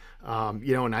learn.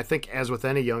 And I think as with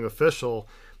any young official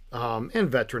and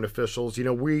veteran officials,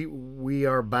 we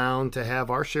are bound to have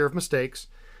our share of mistakes.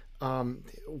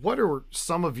 What are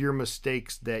some of your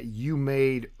mistakes that you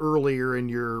made earlier in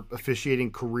your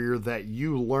officiating career that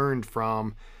you learned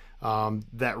from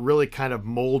that really kind of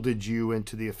molded you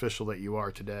into the official that you are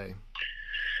today?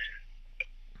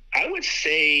 I would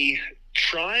say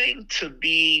trying to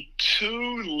be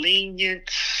too lenient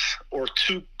or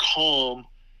too calm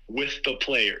with the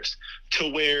players to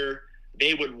where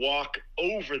they would walk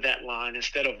over that line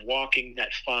instead of walking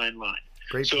that fine line.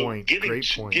 Great point.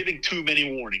 Giving too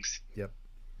many warnings. Yep.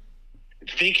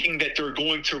 Thinking that they're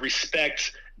going to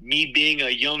respect me being a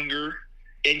younger,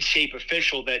 in-shape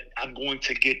official, that I'm going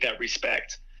to get that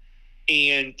respect.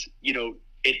 And,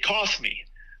 it cost me.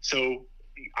 So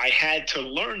I had to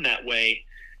learn that way,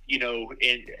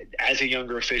 and as a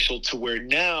younger official, to where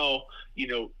now,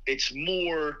 it's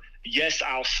more, yes,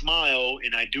 I'll smile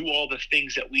and I do all the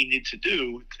things that we need to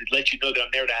do to let you know that I'm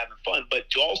there to having fun, but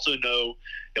to also know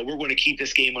that we're going to keep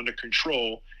this game under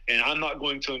control, and I'm not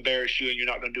going to embarrass you, and you're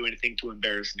not going to do anything to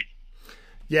embarrass me.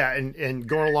 Yeah, and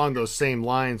going along those same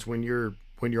lines, when you're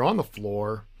on the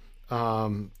floor,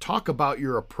 talk about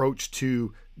your approach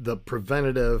to the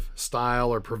preventative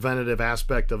style or preventative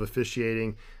aspect of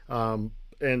officiating,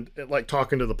 and like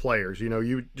talking to the players.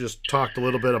 You just talked a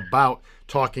little bit about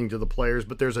talking to the players,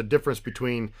 but there's a difference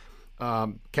between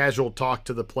casual talk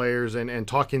to the players and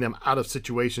talking them out of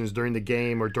situations during the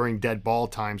game or during dead ball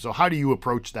time. So how do you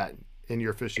approach that in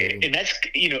your officiating? And that's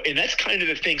kind of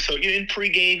the thing. So in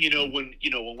pregame, when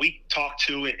we talk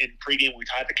to in pregame, we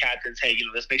talk to captains, hey,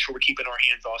 let's make sure we're keeping our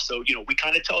hands off. So, we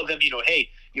kind of tell them, hey,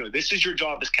 this is your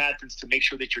job as captains to make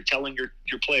sure that you're telling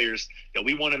your players that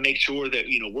we want to make sure that,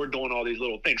 we're doing all these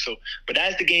little things. So, but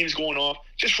as the game's going off,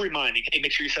 just reminding, hey,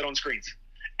 make sure you set on screens.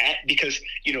 Because,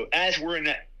 as we're in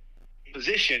that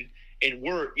position and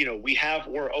we're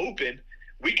open,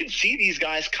 we can see these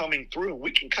guys coming through.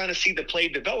 We can kind of see the play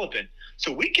developing.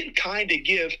 So we can kind of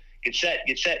get set.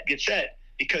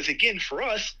 Because, again, for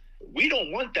us, we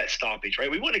don't want that stoppage, right?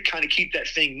 We want to kind of keep that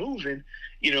thing moving,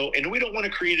 and we don't want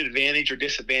to create an advantage or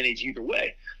disadvantage either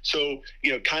way. So,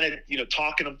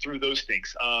 talking them through those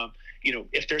things.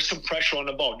 If there's some pressure on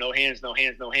the ball, no hands, no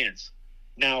hands, no hands.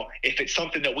 Now, if it's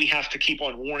something that we have to keep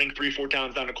on warning 3-4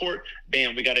 times down the court,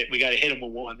 bam, we got to hit them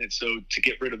with one. And so to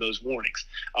get rid of those warnings,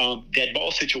 dead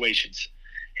ball situations.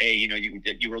 Hey,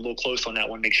 you were a little close on that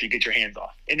one. Make sure you get your hands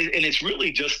off. And it's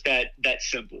really just that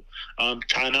simple.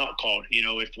 Timeout called.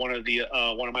 If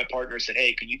one of my partners said,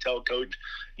 hey, can you tell coach,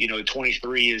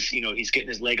 23 is, he's getting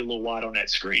his leg a little wide on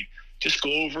that screen. Just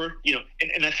go over,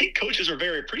 and I think coaches are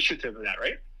very appreciative of that,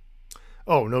 right?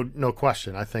 Oh, no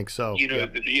question. I think so.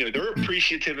 They're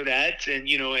appreciative of that. And,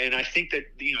 and I think that,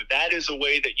 that is a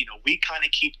way that, we kind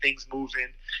of keep things moving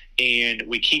and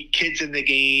we keep kids in the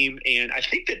game. And I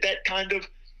think that kind of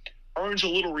earns a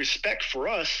little respect for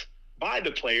us by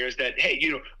the players that, hey,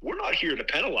 we're not here to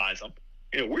penalize them.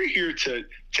 We're here to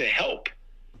help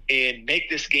and make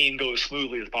this game go as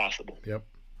smoothly as possible. Yep.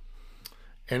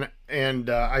 And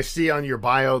I see on your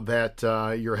bio that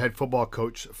you're a head football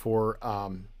coach for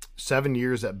 7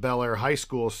 years at Bel Air High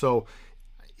School. So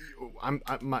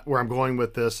where I'm going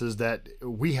with this is that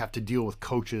we have to deal with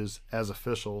coaches as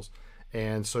officials.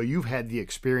 And so you've had the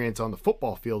experience on the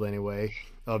football field anyway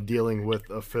of dealing with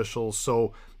officials.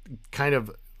 So kind of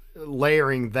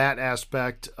layering that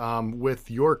aspect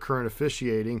with your current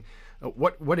officiating,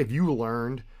 what have you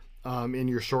learned in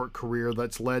your short career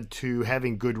that's led to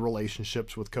having good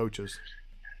relationships with coaches?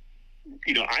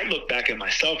 I look back at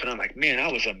myself and I'm like, man,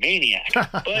 I was a maniac.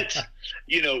 But,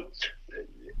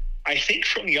 I think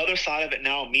from the other side of it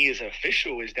now, me as an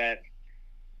official, is that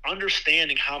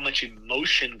understanding how much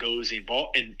emotion goes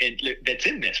involved and that's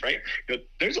in this, right?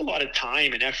 There's a lot of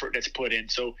time and effort that's put in.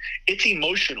 So it's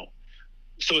emotional.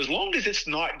 So as long as it's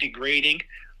not degrading,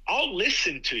 I'll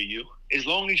listen to you as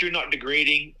long as you're not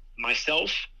degrading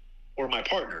myself or my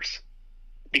partners,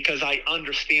 because I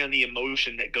understand the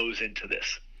emotion that goes into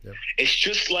this. Yep. It's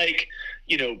just like,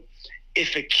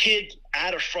 if a kid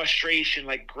out of frustration,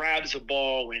 like grabs a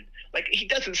ball and like he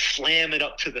doesn't slam it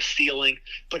up to the ceiling,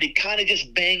 but he kind of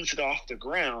just bangs it off the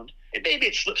ground and maybe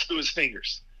it slips through his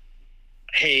fingers.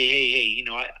 Hey,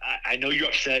 I know you're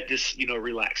upset. Just,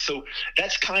 relax. So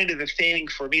that's kind of the thing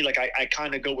for me. Like I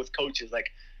kind of go with coaches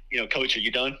like, coach, are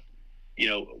you done?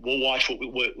 We'll watch what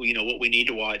we need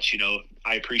to watch.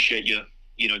 I appreciate you,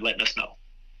 letting us know.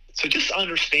 So just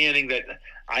understanding that,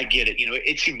 I get it.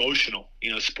 It's emotional.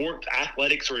 Sport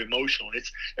athletics are emotional.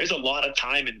 There's a lot of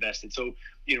time invested. So,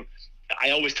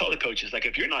 I always tell the coaches, like,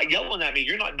 if you're not yelling at me,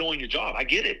 you're not doing your job. I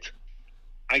get it.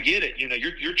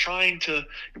 You're trying to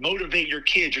motivate your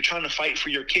kids. You're trying to fight for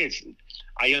your kids.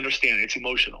 I understand. It's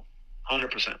emotional.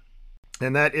 100%.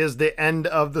 And that is the end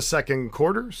of the second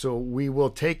quarter. So we will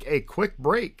take a quick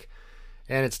break.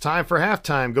 And it's time for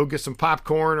halftime. Go get some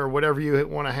popcorn or whatever you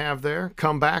want to have there.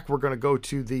 Come back. We're going to go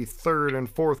to the third and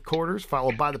fourth quarters,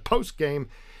 followed by the post game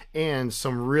and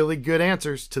some really good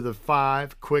answers to the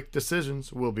 5 quick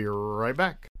decisions. We'll be right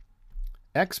back.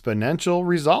 Exponential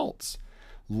results.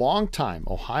 Longtime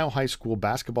Ohio high school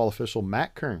basketball official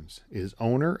Matt Kearns is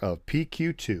owner of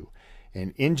PQ2,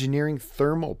 and engineering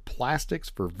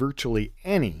thermoplastics for virtually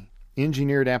any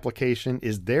engineered application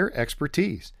is their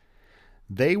expertise.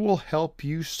 They will help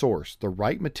you source the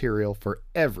right material for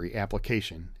every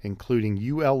application, including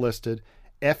UL-listed,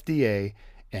 FDA,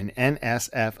 and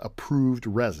NSF-approved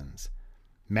resins.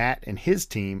 Matt and his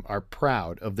team are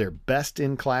proud of their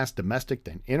best-in-class domestic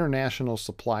and international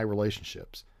supply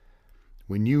relationships.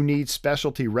 When you need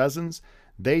specialty resins,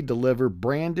 they deliver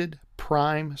branded,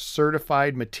 prime,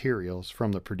 certified materials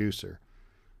from the producer.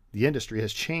 The industry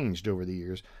has changed over the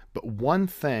years, but one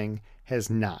thing has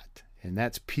not, and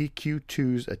that's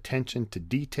PQ2's attention to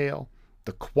detail,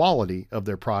 the quality of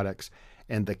their products,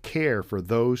 and the care for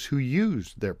those who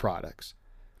use their products.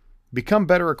 Become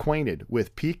better acquainted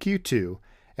with PQ2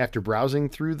 after browsing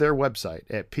through their website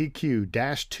at pq-2.com,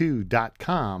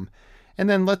 and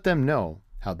then let them know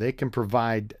how they can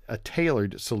provide a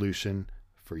tailored solution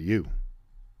for you.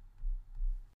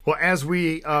 Well, as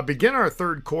we begin our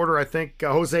third quarter, I think,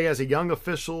 Jose, as a young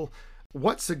official,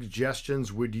 what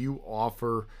suggestions would you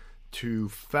offer to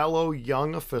fellow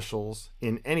young officials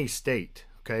in any state,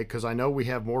 okay, because I know we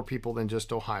have more people than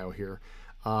just Ohio here,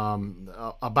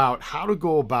 about how to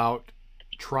go about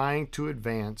trying to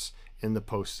advance in the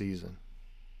postseason?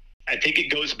 I think it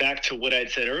goes back to what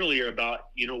I'd said earlier about,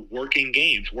 working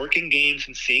games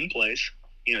and seeing plays.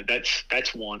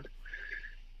 That's one.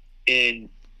 And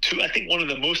two, I think one of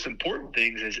the most important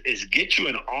things is get you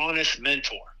an honest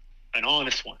mentor, an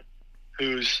honest one,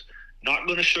 who's not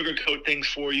going to sugarcoat things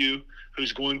for you,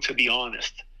 who's going to be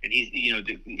honest. And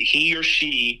he or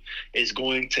she is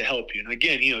going to help you. And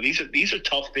again, these are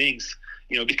tough things,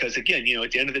 because again,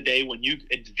 at the end of the day, when you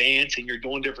advance and you're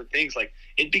doing different things, like,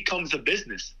 it becomes a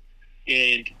business.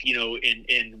 And,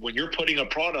 and when you're putting a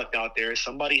product out there,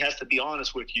 somebody has to be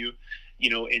honest with you,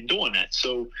 in doing that.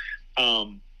 So,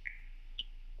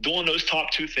 doing those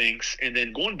top two things, and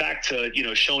then going back to,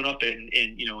 showing up and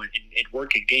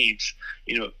working games,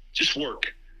 just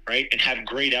work, right? And have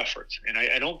great efforts. And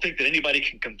I don't think that anybody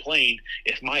can complain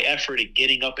if my effort at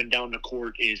getting up and down the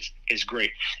court is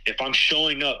great. If I'm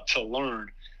showing up to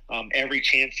learn every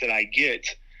chance that I get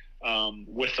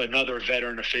with another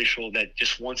veteran official that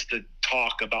just wants to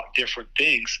talk about different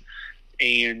things,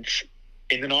 and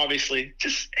then obviously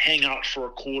just hang out for a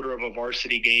quarter of a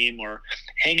varsity game, or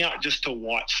hang out just to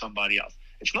watch somebody else.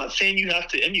 It's not saying you have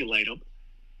to emulate them.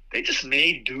 They just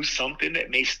may do something that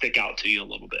may stick out to you a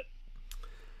little bit.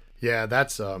 Yeah,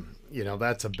 that's a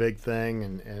big thing,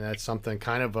 and that's something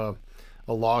kind of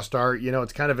a lost art.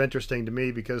 It's kind of interesting to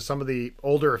me because some of the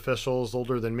older officials,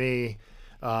 older than me,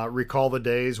 recall the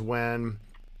days when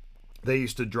they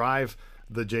used to drive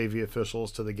the JV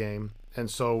officials to the game. And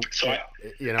so I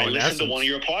listened to one of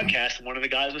your podcasts, and one of the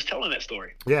guys was telling that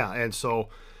story. Yeah. And so,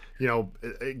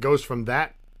 it goes from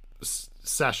that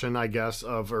session, I guess,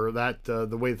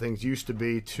 the way things used to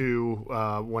be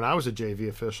to when I was a JV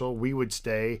official, we would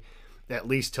stay at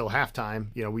least till halftime.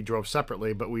 We drove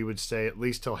separately, but we would stay at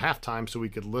least till halftime so we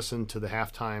could listen to the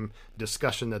halftime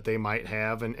discussion that they might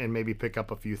have and maybe pick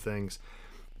up a few things.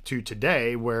 To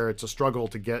today, where it's a struggle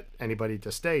to get anybody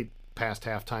to stay past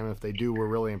halftime. If they do, we're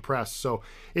really impressed. So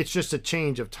it's just a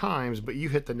change of times, but you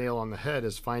hit the nail on the head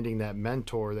as finding that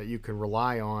mentor that you can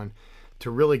rely on to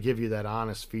really give you that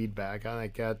honest feedback. I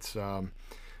think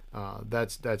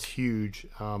that's huge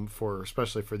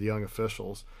especially for the young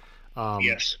officials.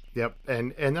 Yes. Yep.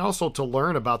 And also to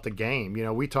learn about the game.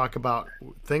 We talk about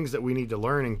things that we need to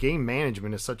learn, and game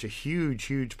management is such a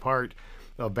huge part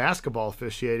of basketball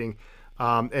officiating.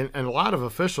 And a lot of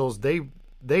officials, they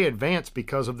advance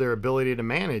because of their ability to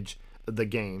manage the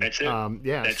game. That's it.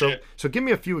 That's it. So give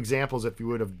me a few examples, if you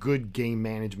would, of good game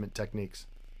management techniques.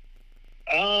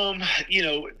 One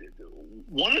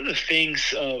of the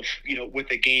things of, with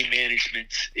the game management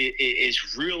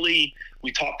is really,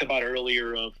 we talked about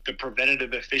earlier, of the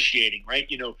preventative officiating, right?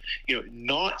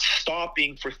 Not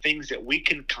stopping for things that we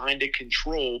can kind of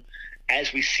control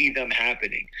as we see them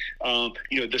happening.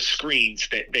 The screens,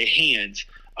 the hands.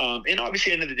 And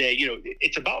obviously, at the end of the day,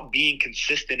 it's about being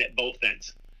consistent at both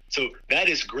ends. So that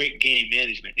is great game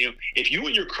management. If you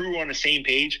and your crew are on the same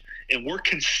page and we're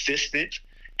consistent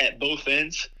at both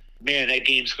ends, man, that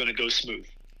game's going to go smooth.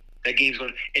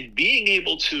 And being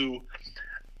able to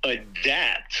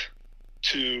adapt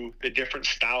to the different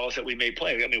styles that we may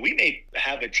play. I mean, we may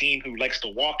have a team who likes to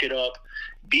walk it up,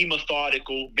 be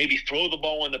methodical, maybe throw the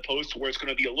ball in the post where it's going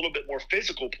to be a little bit more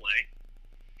physical play.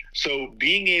 So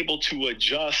being able to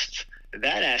adjust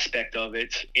that aspect of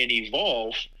it and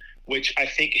evolve, which I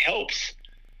think helps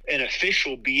an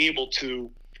official be able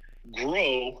to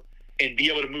grow and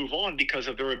be able to move on because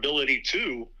of their ability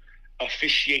to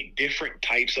officiate different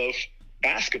types of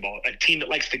basketball. A team that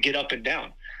likes to get up and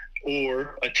down,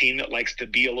 or a team that likes to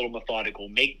be a little methodical,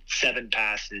 make 7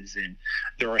 passes, and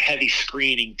they're a heavy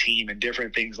screening team and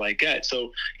different things like that.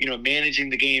 So, managing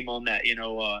the game on that,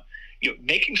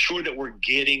 making sure that we're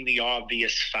getting the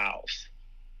obvious fouls.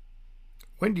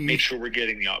 Make sure we're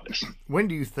getting the obvious. When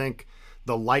do you think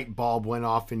the light bulb went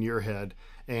off in your head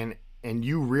and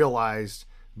you realized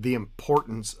the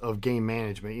importance of game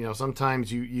management?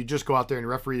 Sometimes you just go out there and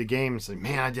referee the game and say,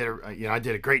 man, I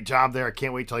did a great job there. I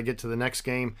can't wait till I get to the next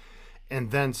game.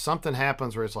 And then something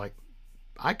happens where it's like,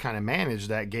 I kind of managed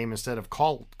that game instead of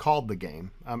called the game.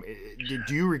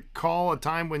 Do you recall a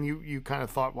time when you kind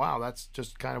of thought, wow, that's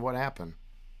just kind of what happened?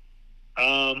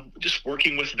 Just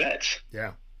working with vets.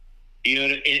 Yeah.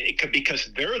 Because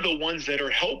they're the ones that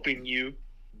are helping you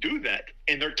do that.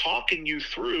 And they're talking you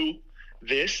through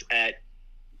this at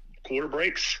quarter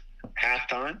breaks,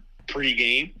 halftime,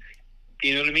 pregame.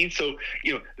 You know what I mean? So,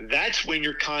 that's when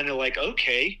you're kind of like,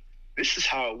 okay, this is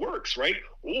how it works, right?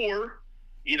 Or,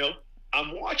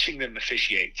 I'm watching them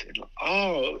officiate. And,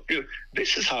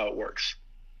 this is how it works.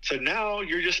 So now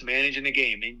you're just managing the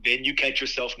game. And then you catch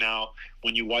yourself now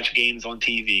when you watch games on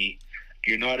TV.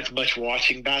 You're not as much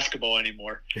watching basketball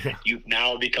anymore. Yeah. You've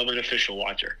now become an official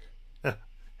watcher.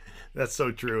 That's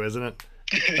so true, isn't it?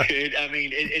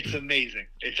 It's amazing.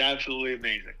 It's absolutely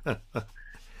amazing.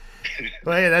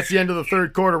 Well, hey, that's the end of the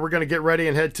third quarter. We're going to get ready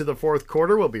and head to the fourth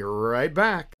quarter. We'll be right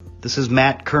back. This is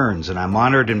Matt Kearns, and I'm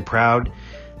honored and proud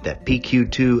that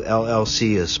PQ2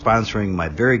 LLC is sponsoring my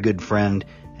very good friend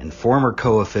and former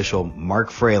co-official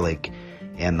Mark Froelich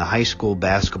and the High School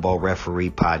Basketball Referee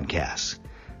podcast.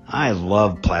 I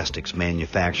love plastics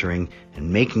manufacturing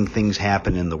and making things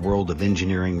happen in the world of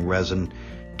engineering, resin,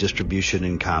 distribution,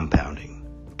 and compounding.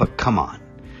 But come on,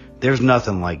 there's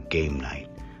nothing like game night.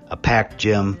 A packed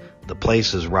gym, the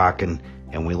place is rocking,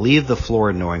 and we leave the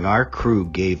floor knowing our crew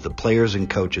gave the players and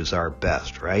coaches our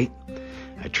best, right?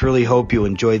 I truly hope you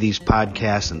enjoy these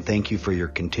podcasts, and thank you for your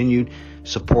continued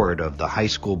support of the High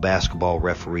School Basketball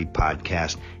Referee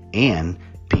podcast and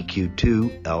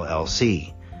PQ2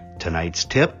 LLC. Tonight's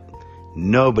tip: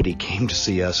 nobody came to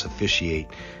see us officiate,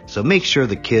 so make sure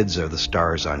the kids are the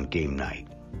stars on game night.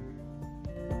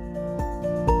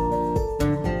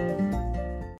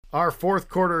 Our fourth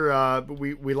quarter,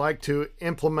 we like to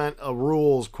implement a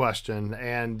rules question.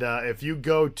 And if you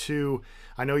go to,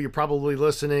 I know you're probably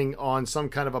listening on some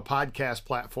kind of a podcast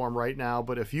platform right now,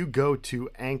 but if you go to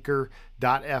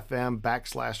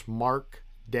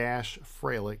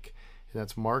anchor.fm/Mark-Froelich, and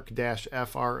that's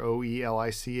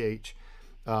Mark-Froelich,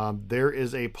 there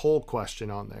is a poll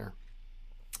question on there.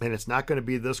 And it's not going to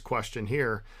be this question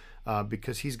here,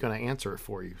 because he's going to answer it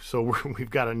for you. So we've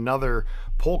got another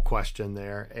poll question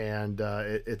there, and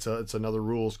it's another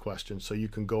rules question. So you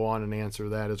can go on and answer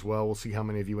that as well. We'll see how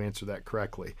many of you answer that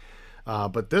correctly.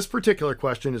 But this particular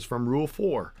question is from Rule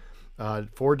 4,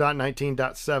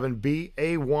 4.19.7b.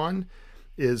 A1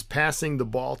 is passing the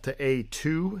ball to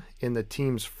A2 in the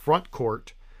team's front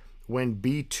court when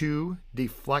B2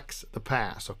 deflects the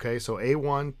pass. Okay, so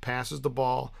A1 passes the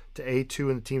ball to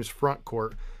A2 in the team's front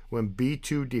court when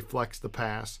B2 deflects the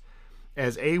pass.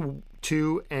 As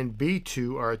A2 and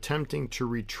B2 are attempting to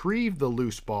retrieve the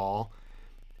loose ball,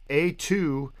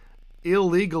 A2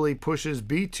 illegally pushes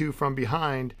B2 from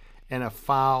behind and a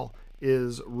foul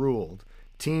is ruled.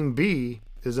 Team B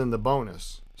is in the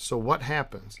bonus. So what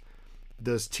happens?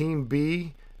 Does Team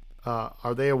B,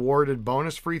 are they awarded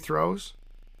bonus free throws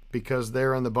because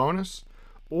they're in the bonus?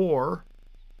 Or,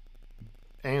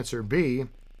 answer B,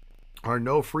 are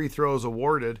no free throws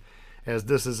awarded as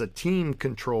this is a team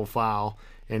control foul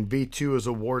and B2 is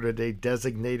awarded a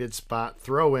designated spot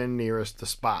throw-in nearest the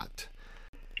spot?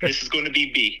 This is going to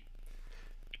be B.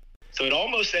 So it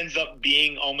almost ends up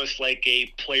being almost like a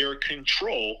player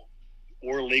control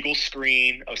or legal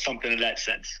screen of something of that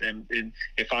sense. And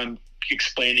if I'm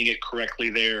explaining it correctly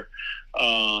there,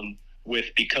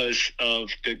 because of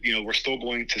the, we're still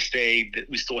going to stay, that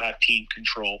we still have team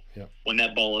control when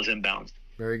that ball is inbound.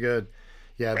 Very good.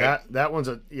 Yeah, right. that one's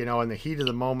in the heat of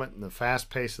the moment and the fast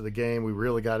pace of the game, we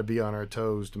really got to be on our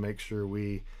toes to make sure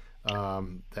we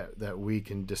that we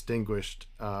can distinguish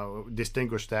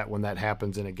that when that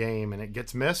happens in a game and it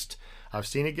gets missed. I've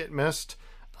seen it get missed.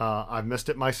 I've missed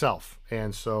it myself,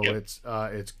 and so it's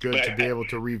good to be able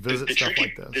to revisit stuff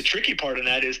like this. The tricky part of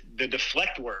that is the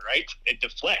deflect word, right? It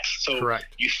deflects. So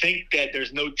correct. You think that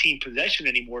there's no team possession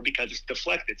anymore because it's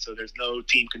deflected, so there's no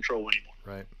team control anymore.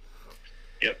 Right.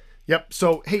 Yep.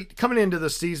 So, hey, coming into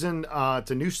the season, it's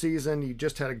a new season. You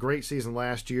just had a great season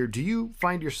last year. Do you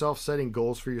find yourself setting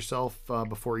goals for yourself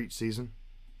before each season?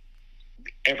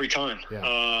 Every time.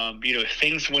 Yeah.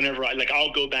 Things whenever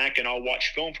I'll go back and I'll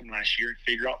watch film from last year and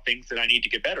figure out things that I need to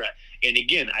get better at. And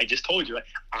again, I just told you,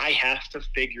 I have to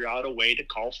figure out a way to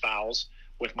call fouls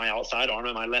with my outside arm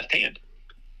and my left hand.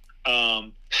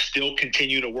 Still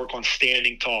continue to work on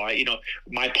standing tall.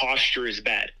 My posture is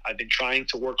bad. I've been trying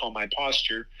to work on my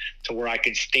posture to where I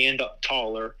can stand up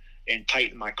taller and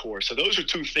tighten my core. So those are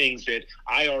two things that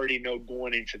I already know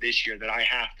going into this year that I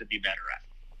have to be better at.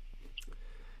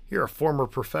 You're a former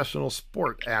professional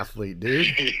sport athlete, dude.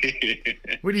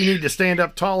 What do you need to stand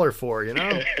up taller for,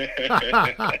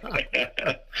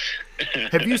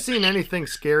 Have you seen anything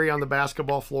scary on the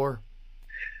basketball floor?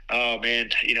 Oh man,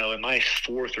 in my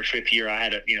fourth or fifth year, I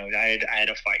had a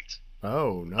fight.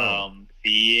 Oh no.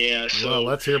 Yeah. So well,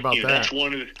 let's hear about that.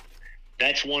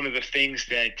 That's one of the things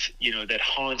that that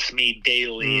haunts me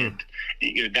daily, and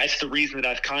that's the reason that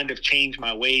I've kind of changed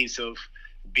my ways of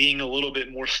being a little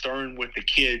bit more stern with the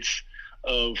kids.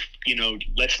 Of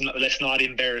let's not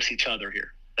embarrass each other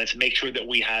here. Let's make sure that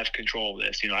we have control of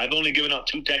this. I've only given out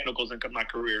 2 technicals in my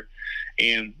career,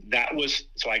 and that was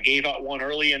so I gave out one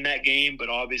early in that game, but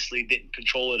obviously didn't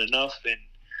control it enough, and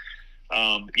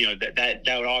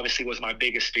that obviously was my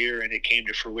biggest fear, and it came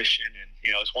to fruition, and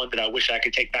it's one that I wish I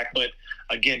could take back, but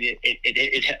again,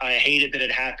 I hated that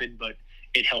it happened, but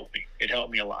it helped me. It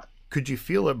helped me a lot. Could you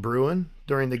feel it brewing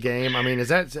during the game? I mean, is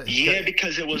that... Yeah,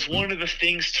 because it was one of the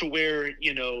things to where,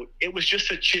 it was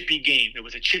just a chippy game. It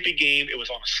was a chippy game. It was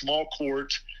on a small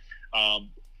court.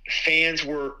 Fans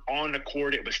were on the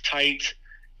court. It was tight.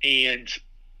 And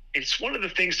it's one of the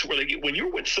things to where, when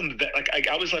you're with some...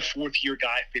 I was a 4th-year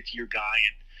guy, 5th-year guy,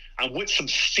 and I'm with some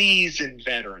seasoned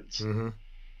veterans. Mm-hmm.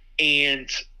 And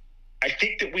I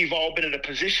think that we've all been in a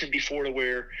position before to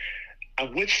where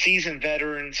I'm with seasoned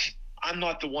veterans. I'm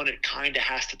not the one that kind of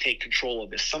has to take control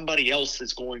of this. Somebody else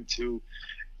is going to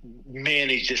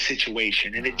manage this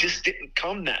situation. And it just didn't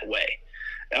come that way.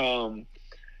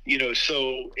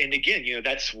 So, and again,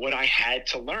 that's what I had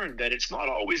to learn, that it's not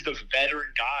always the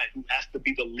veteran guy who has to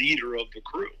be the leader of the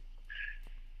crew.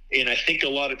 And I think a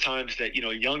lot of times that,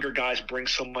 younger guys bring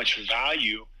so much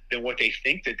value than what they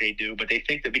think that they do, but they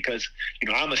think that because,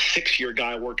 I'm a 6-year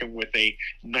guy working with a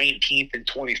 19th and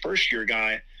 21st year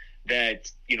guy, that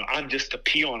I'm just a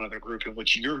peon of the group, in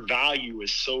which your value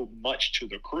is so much to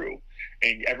the crew,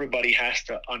 and everybody has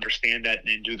to understand that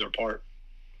and do their part.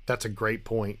 That's a great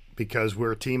point, because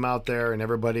we're a team out there and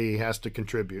everybody has to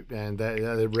contribute, and that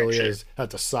it really is.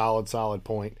 That's a solid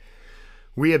point.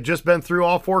 We have just been through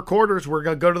all 4 quarters. We're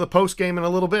going to go to the post game in a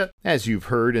little bit. As you've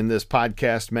heard in this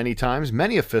podcast many times,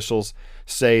 many officials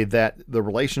say that the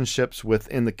relationships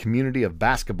within the community of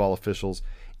basketball officials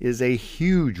is a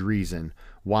huge reason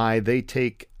why they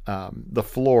take the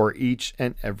floor each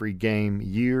and every game,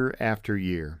 year after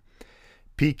year.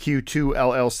 PQ2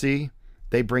 LLC,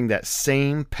 they bring that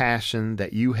same passion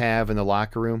that you have in the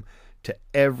locker room to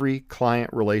every client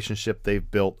relationship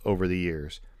they've built over the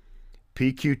years.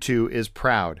 PQ2 is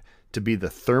proud to be the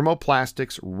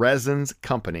thermoplastics resins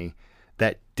company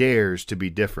that dares to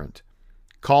be different.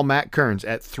 Call Matt Kearns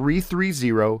at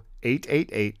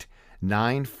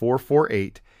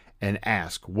 330-888-9448 and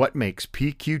ask what makes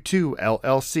PQ2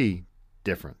 LLC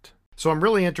different. So I'm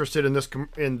really interested in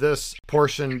this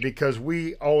portion, because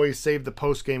we always save the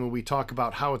post game and we talk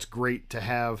about how it's great to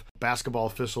have basketball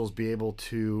officials be able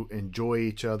to enjoy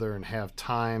each other and have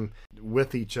time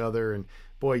with each other. And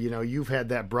boy, you've had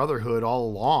that brotherhood all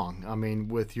along. I mean,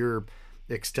 with your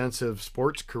extensive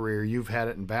sports career, you've had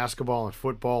it in basketball and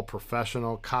football,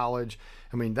 professional, college.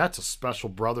 I mean, that's a special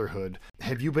brotherhood.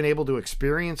 Have you been able to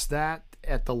experience that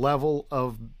at the level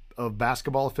of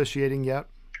basketball officiating yet?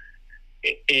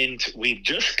 And we've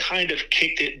just kind of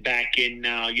kicked it back in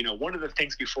now. One of the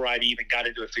things before I'd even got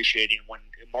into officiating, when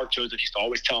Mark Joseph used to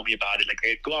always tell me about it, like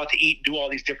they'd go out to eat and do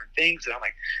all these different things. And I'm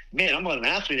like, man, I'm not an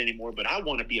athlete anymore, but I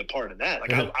want to be a part of that.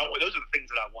 Like, those are the things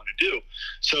that I want to do.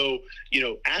 So,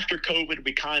 after COVID,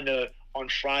 we kind of on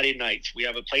Friday nights. We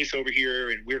have a place over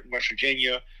here in Weirton, West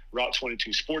Virginia, Route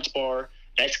 22 Sports Bar.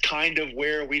 That's kind of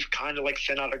where we've kind of like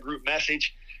sent out a group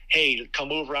message. Hey,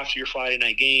 come over after your Friday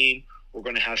night game. We're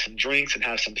going to have some drinks and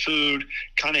have some food,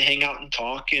 kind of hang out and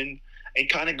talk and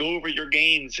kind of go over your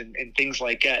games and things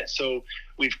like that. So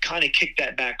we've kind of kicked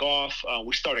that back off.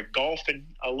 We started golfing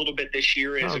a little bit this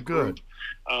year as a group.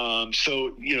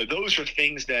 So, those are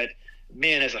things that,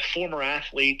 man, as a former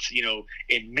athlete,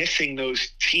 in missing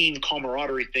those team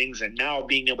camaraderie things and now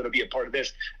being able to be a part of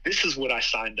this is what I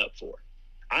signed up for.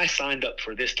 I signed up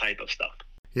for this type of stuff.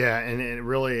 Yeah, and it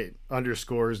really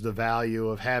underscores the value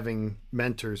of having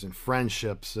mentors and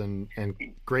friendships and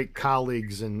great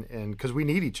colleagues, and because we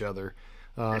need each other,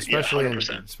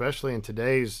 especially in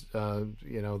today's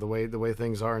the way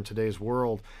things are in today's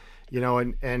world,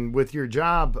 and with your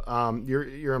job,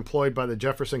 you're employed by the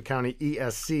Jefferson County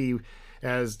ESC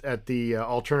as at the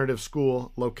alternative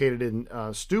school located in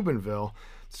Steubenville.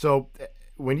 So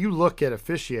when you look at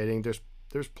officiating,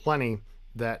 there's plenty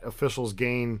that officials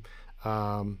gain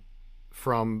from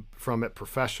it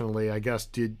professionally. I guess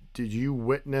did you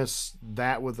witness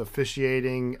that with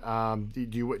officiating?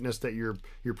 Did you witness that your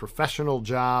professional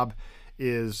job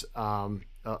is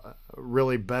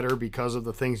really better because of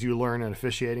the things you learn in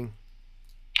officiating?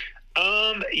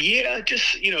 Yeah,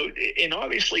 just, and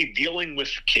obviously dealing with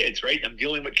kids, right? I'm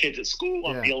dealing with kids at school.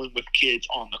 I'm dealing with kids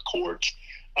on the court.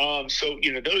 So,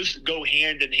 those go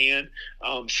hand in hand.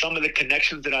 Some of the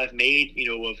connections that I've made,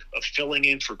 of filling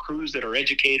in for crews that are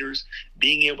educators,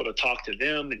 being able to talk to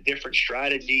them and different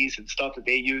strategies and stuff that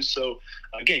they use. So,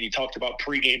 again, you talked about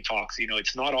pregame talks.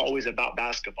 It's not always about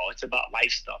basketball. It's about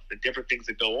life stuff, the different things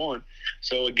that go on.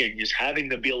 So, again, just having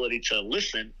the ability to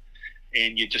listen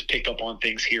and you just pick up on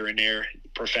things here and there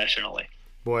professionally.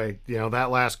 Boy, that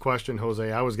last question,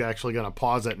 Jose, I was actually going to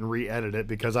pause it and re-edit it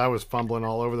because I was fumbling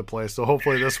all over the place. So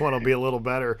hopefully this one will be a little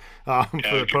better for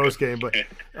the post game. But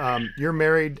you're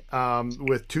married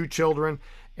with 2 children,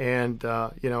 and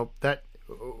that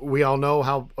we all know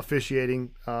how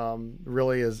officiating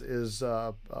really is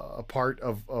a part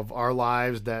of our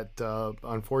lives that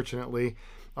unfortunately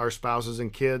our spouses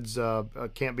and kids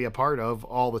can't be a part of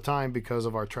all the time because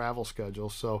of our travel schedule.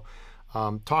 So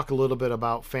talk a little bit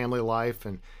about family life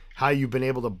and how you've been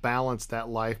able to balance that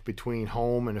life between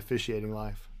home and officiating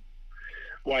life.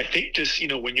 Well, I think just,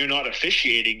 when you're not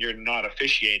officiating, you're not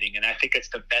officiating. And I think it's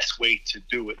the best way to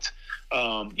do it.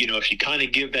 If you kind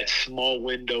of give that small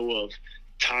window of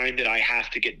time that I have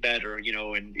to get better,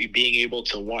 and being able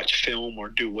to watch film or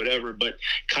do whatever, but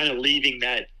kind of leaving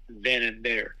that then and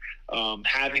there.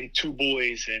 Having 2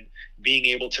 boys and being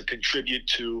able to contribute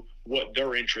to what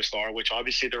their interests are, which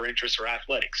obviously their interests are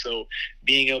athletic. So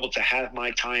being able to have my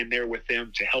time there with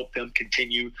them to help them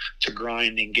continue to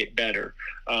grind and get better.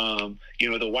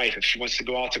 The wife, if she wants to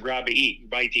go out to grab a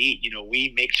bite to eat,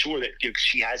 we make sure that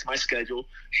she has my schedule.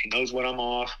 She knows when I'm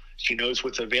off. She knows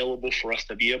what's available for us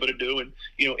to be able to do. And,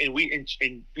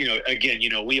 again,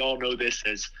 we all know this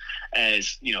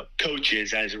as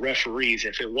coaches, as referees.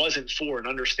 If it wasn't for an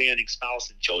understanding spouse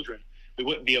and children, we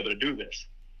wouldn't be able to do this,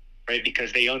 right?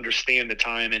 Because they understand the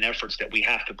time and efforts that we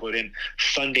have to put in.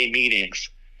 Sunday meetings,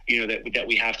 that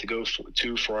we have to go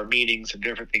to for our meetings and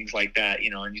different things like that,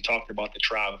 and you talked about the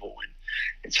travel.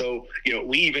 And so,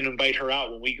 we even invite her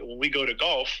out when we go to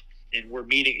golf and we're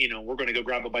meeting, we're going to go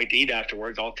grab a bite to eat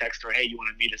afterwards. I'll text her, hey, you want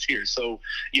to meet us here? So,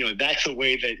 that's a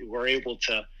way that we're able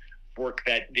to work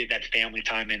that family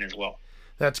time in as well.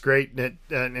 That's great.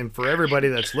 And for everybody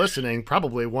that's listening,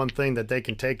 probably one thing that they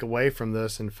can take away from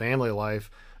this in family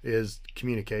life is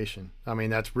communication. I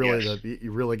mean, that's really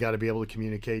you really got to be able to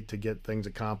communicate to get things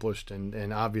accomplished.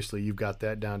 And obviously you've got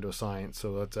that down to a science.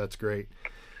 So that's great.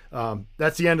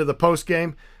 That's the end of the post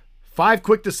game. 5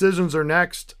 quick decisions are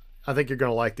next. I think you're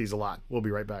going to like these a lot. We'll be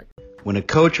right back. When a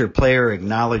coach or player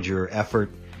acknowledge your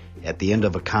effort at the end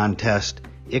of a contest,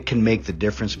 it can make the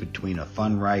difference between a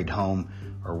fun ride home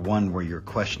or one where you're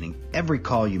questioning every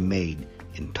call you made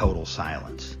in total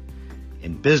silence.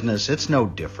 In business, it's no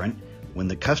different when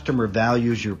the customer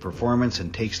values your performance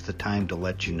and takes the time to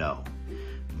let you know.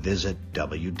 Visit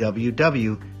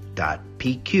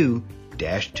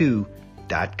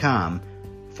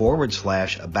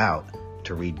www.pq-2.com/about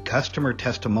to read customer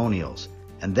testimonials,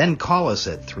 and then call us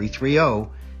at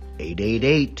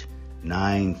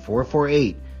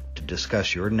 330-888-9448 to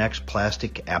discuss your next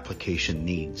plastic application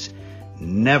needs.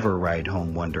 Never ride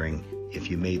home wondering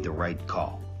if you made the right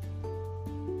call.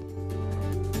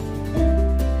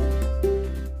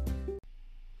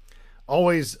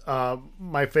 Always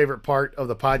my favorite part of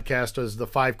the podcast is the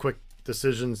 5 quick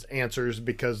decisions, answers,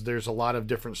 because there's a lot of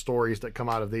different stories that come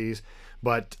out of these.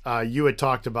 But you had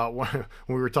talked about when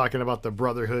we were talking about the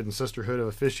brotherhood and sisterhood of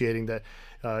officiating that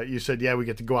you said, yeah, we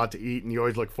get to go out to eat, and you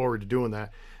always look forward to doing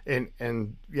that. And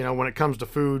you know, when it comes to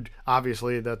food,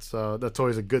 obviously that's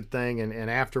always a good thing. And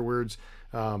afterwards,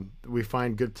 we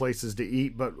find good places to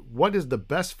eat. But what is the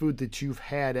best food that you've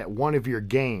had at one of your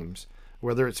games,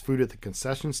 whether it's food at the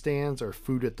concession stands or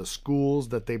food at the schools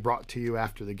that they brought to you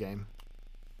after the game?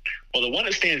 Well, the one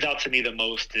that stands out to me the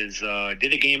most is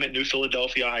did a game at New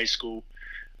Philadelphia High School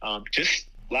just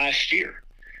last year.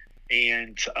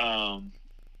 And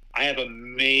I have a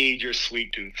major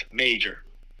sweet tooth, major.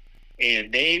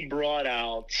 And they brought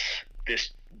out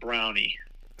this brownie.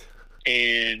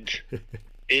 And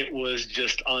it was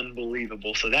just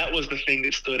unbelievable. So that was the thing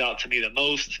that stood out to me the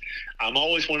most. I'm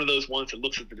always one of those ones that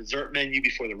looks at the dessert menu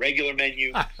before the regular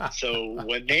menu. So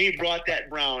when they brought that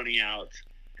brownie out,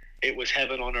 it was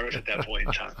heaven on earth at that point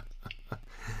in time.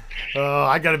 Oh,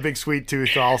 I got a big sweet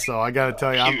tooth also. I got to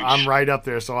tell you, I'm right up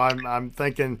there. So I'm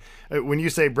thinking, when you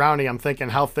say brownie, I'm thinking,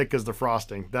 how thick is the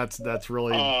frosting? That's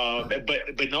really.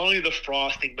 But not only the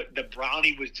frosting, but the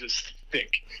brownie was just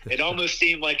thick. It almost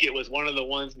seemed like it was one of the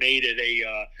ones made at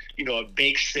a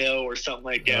bake sale or something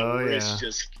like that. Oh, where yeah. It's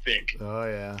just thick. Oh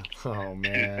yeah. Oh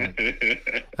man.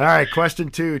 All right, question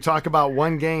 2. Talk about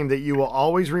one game that you will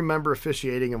always remember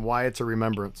officiating and why it's a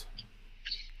remembrance.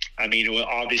 I mean,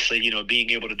 obviously,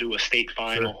 being able to do a state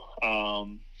final, sure.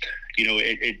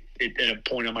 It at a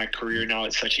point in my career now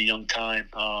at such a young time,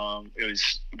 it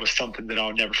was something that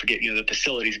I'll never forget. The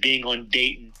facilities, being on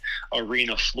Dayton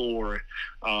arena floor,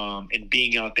 and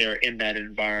being out there in that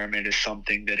environment is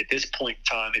something that at this point in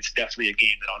time, it's definitely a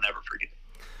game that I'll never forget.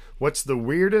 What's the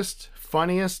weirdest,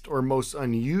 funniest, or most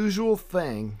unusual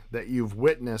thing that you've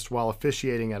witnessed while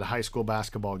officiating at a high school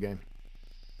basketball game?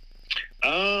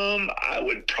 I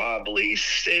would probably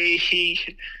say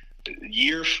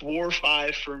year 4 or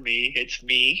 5 for me. It's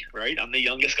me, right? I'm the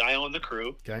youngest guy on the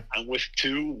crew. Okay. I'm with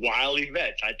 2 wily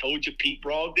vets. I told you, Pete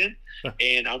Brogdon,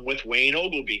 and I'm with Wayne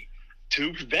Ogleby.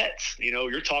 2 vets.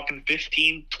 You're talking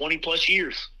 15, 20 plus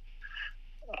years.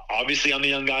 Obviously, I'm the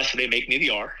young guy, so they make me the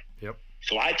R. Yep.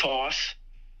 So I toss.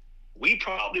 We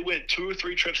probably went 2 or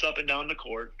 3 trips up and down the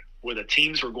court where the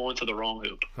teams were going to the wrong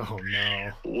hoop. Oh,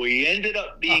 no. We ended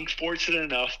up being fortunate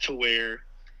enough to where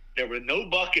there were no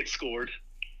buckets scored,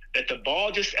 that the ball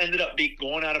just ended up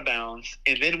going out of bounds,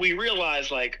 and then we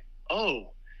realized,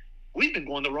 we've been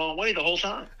going the wrong way the whole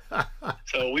time.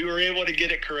 So we were able to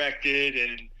get it corrected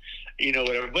and,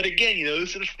 whatever. But again,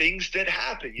 those are the things that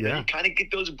happen. You kind of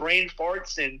get those brain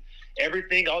farts and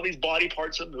everything, all these body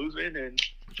parts are moving, and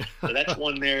so that's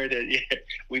one there that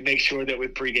we make sure that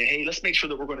with pregame, hey, let's make sure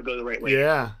that we're going to go the right way.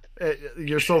 Yeah.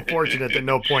 You're so fortunate that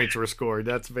no points were scored.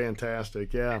 That's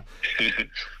fantastic. Yeah.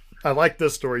 I like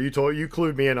this story. You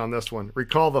clued me in on this one.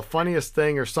 Recall the funniest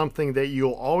thing or something that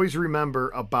you'll always remember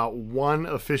about one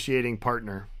officiating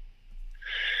partner.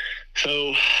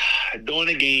 So doing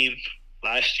a game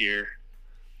last year,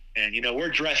 and, we're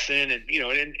dressing and,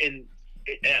 and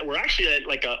we're actually at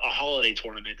like a holiday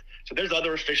tournament. So there's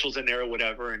other officials in there or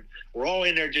whatever, and we're all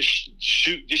in there just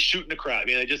shooting the crap,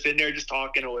 just in there just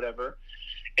talking or whatever.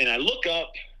 And I look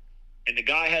up, and the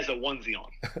guy has a onesie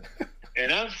on,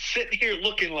 and I'm sitting here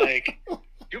looking like,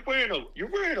 you're wearing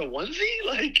a onesie?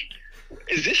 Like,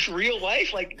 is this real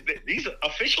life? Like, these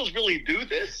officials really do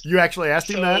this? You actually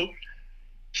asked him that?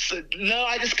 So no,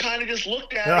 I just kind of just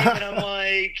looked at him, and I'm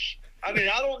like, I mean,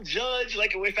 I don't judge.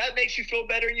 Like, if that makes you feel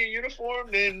better in your uniform,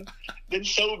 then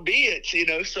so be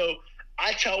it, So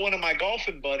I tell one of my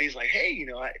golfing buddies, like, hey,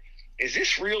 is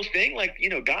this real thing? Like, you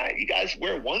guys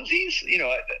wear onesies?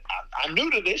 I'm new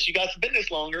to this. You guys have been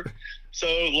this longer. So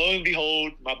lo and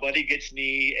behold, my buddy gets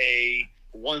me a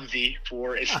onesie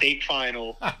for a state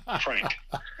final prank.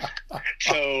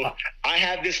 So I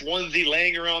have this onesie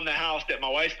laying around the house that my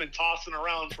wife's been tossing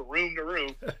around from room to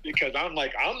room because I'm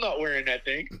like, I'm not wearing that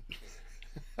thing.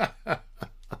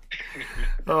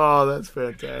 Oh, that's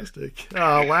fantastic.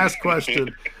 Last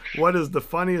question. What is the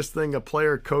funniest thing a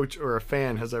player, coach, or a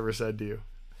fan has ever said to you?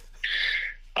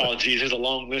 Oh, geez, there's a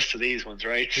long list of these ones,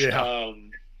 right? Yeah.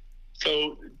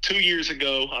 So 2 years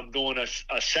ago, I'm doing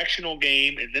a sectional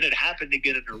game, and then it happened to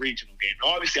get in a regional game. Now,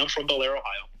 obviously, I'm from Bel Air, Ohio.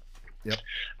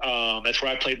 Yep. That's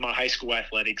where I played my high school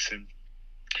athletics. And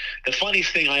the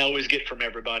funniest thing I always get from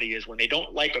everybody is when they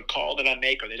don't like a call that I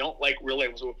make or they don't like real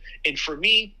life. And for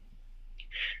me,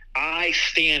 I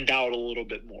stand out a little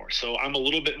bit more. So I'm a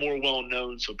little bit more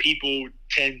well-known. So people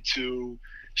tend to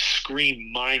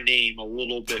scream my name a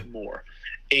little bit more.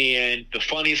 And the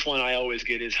funniest one I always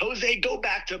get is, Jose, go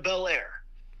back to Bel Air.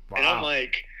 Wow. And I'm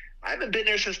like, I haven't been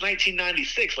there since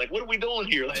 1996. Like, what are we doing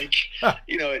here? Like,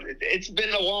 it's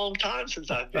been a long time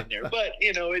since I've been there. But,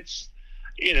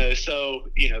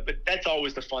 but that's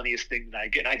always the funniest thing that I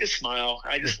get. I just smile.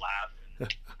 I just laugh.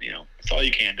 It's all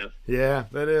you can do. Yeah,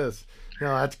 that is.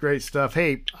 No, that's great stuff.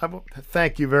 Hey,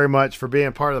 thank you very much for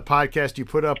being part of the podcast. You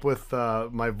put up with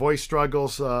my voice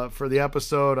struggles for the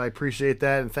episode. I appreciate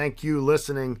that. And thank you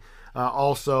listening.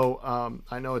 Also,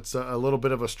 I know it's a little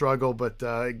bit of a struggle, but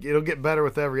it'll get better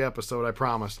with every episode, I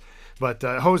promise. But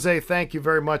Jose, thank you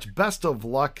very much. Best of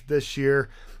luck this year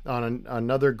on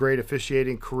another great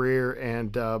officiating career,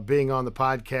 and being on the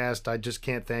podcast. I just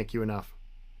can't thank you enough.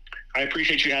 I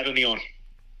appreciate you having me on.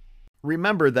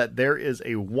 Remember that there is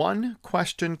a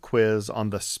 1-question quiz on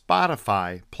the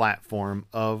Spotify platform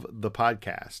of the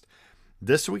podcast.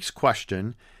 This week's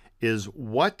question is,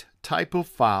 what type of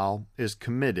foul is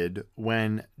committed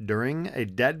when, during a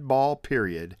dead ball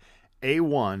period,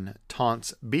 A1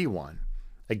 taunts B1?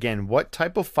 Again, what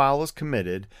type of foul is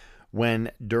committed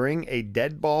when, during a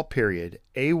dead ball period,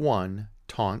 A1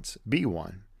 taunts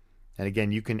B1? And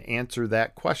again, you can answer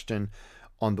that question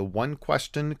on the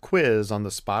 1-question quiz on the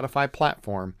Spotify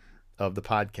platform of the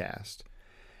podcast.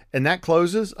 And that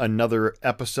closes another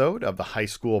episode of the High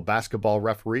School Basketball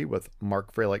Referee with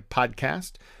Mark Froelich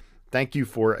podcast. Thank you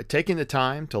for taking the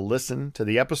time to listen to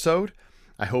the episode.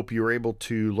 I hope you were able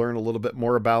to learn a little bit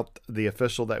more about the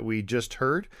official that we just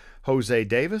heard, Jose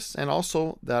Davis, and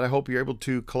also that I hope you're able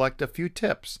to collect a few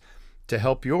tips to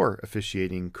help your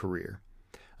officiating career.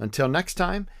 Until next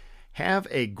time, have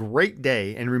a great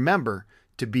day, and remember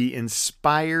to be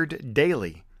inspired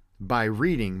daily by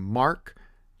reading Mark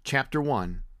chapter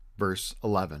 1, verse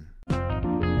 11.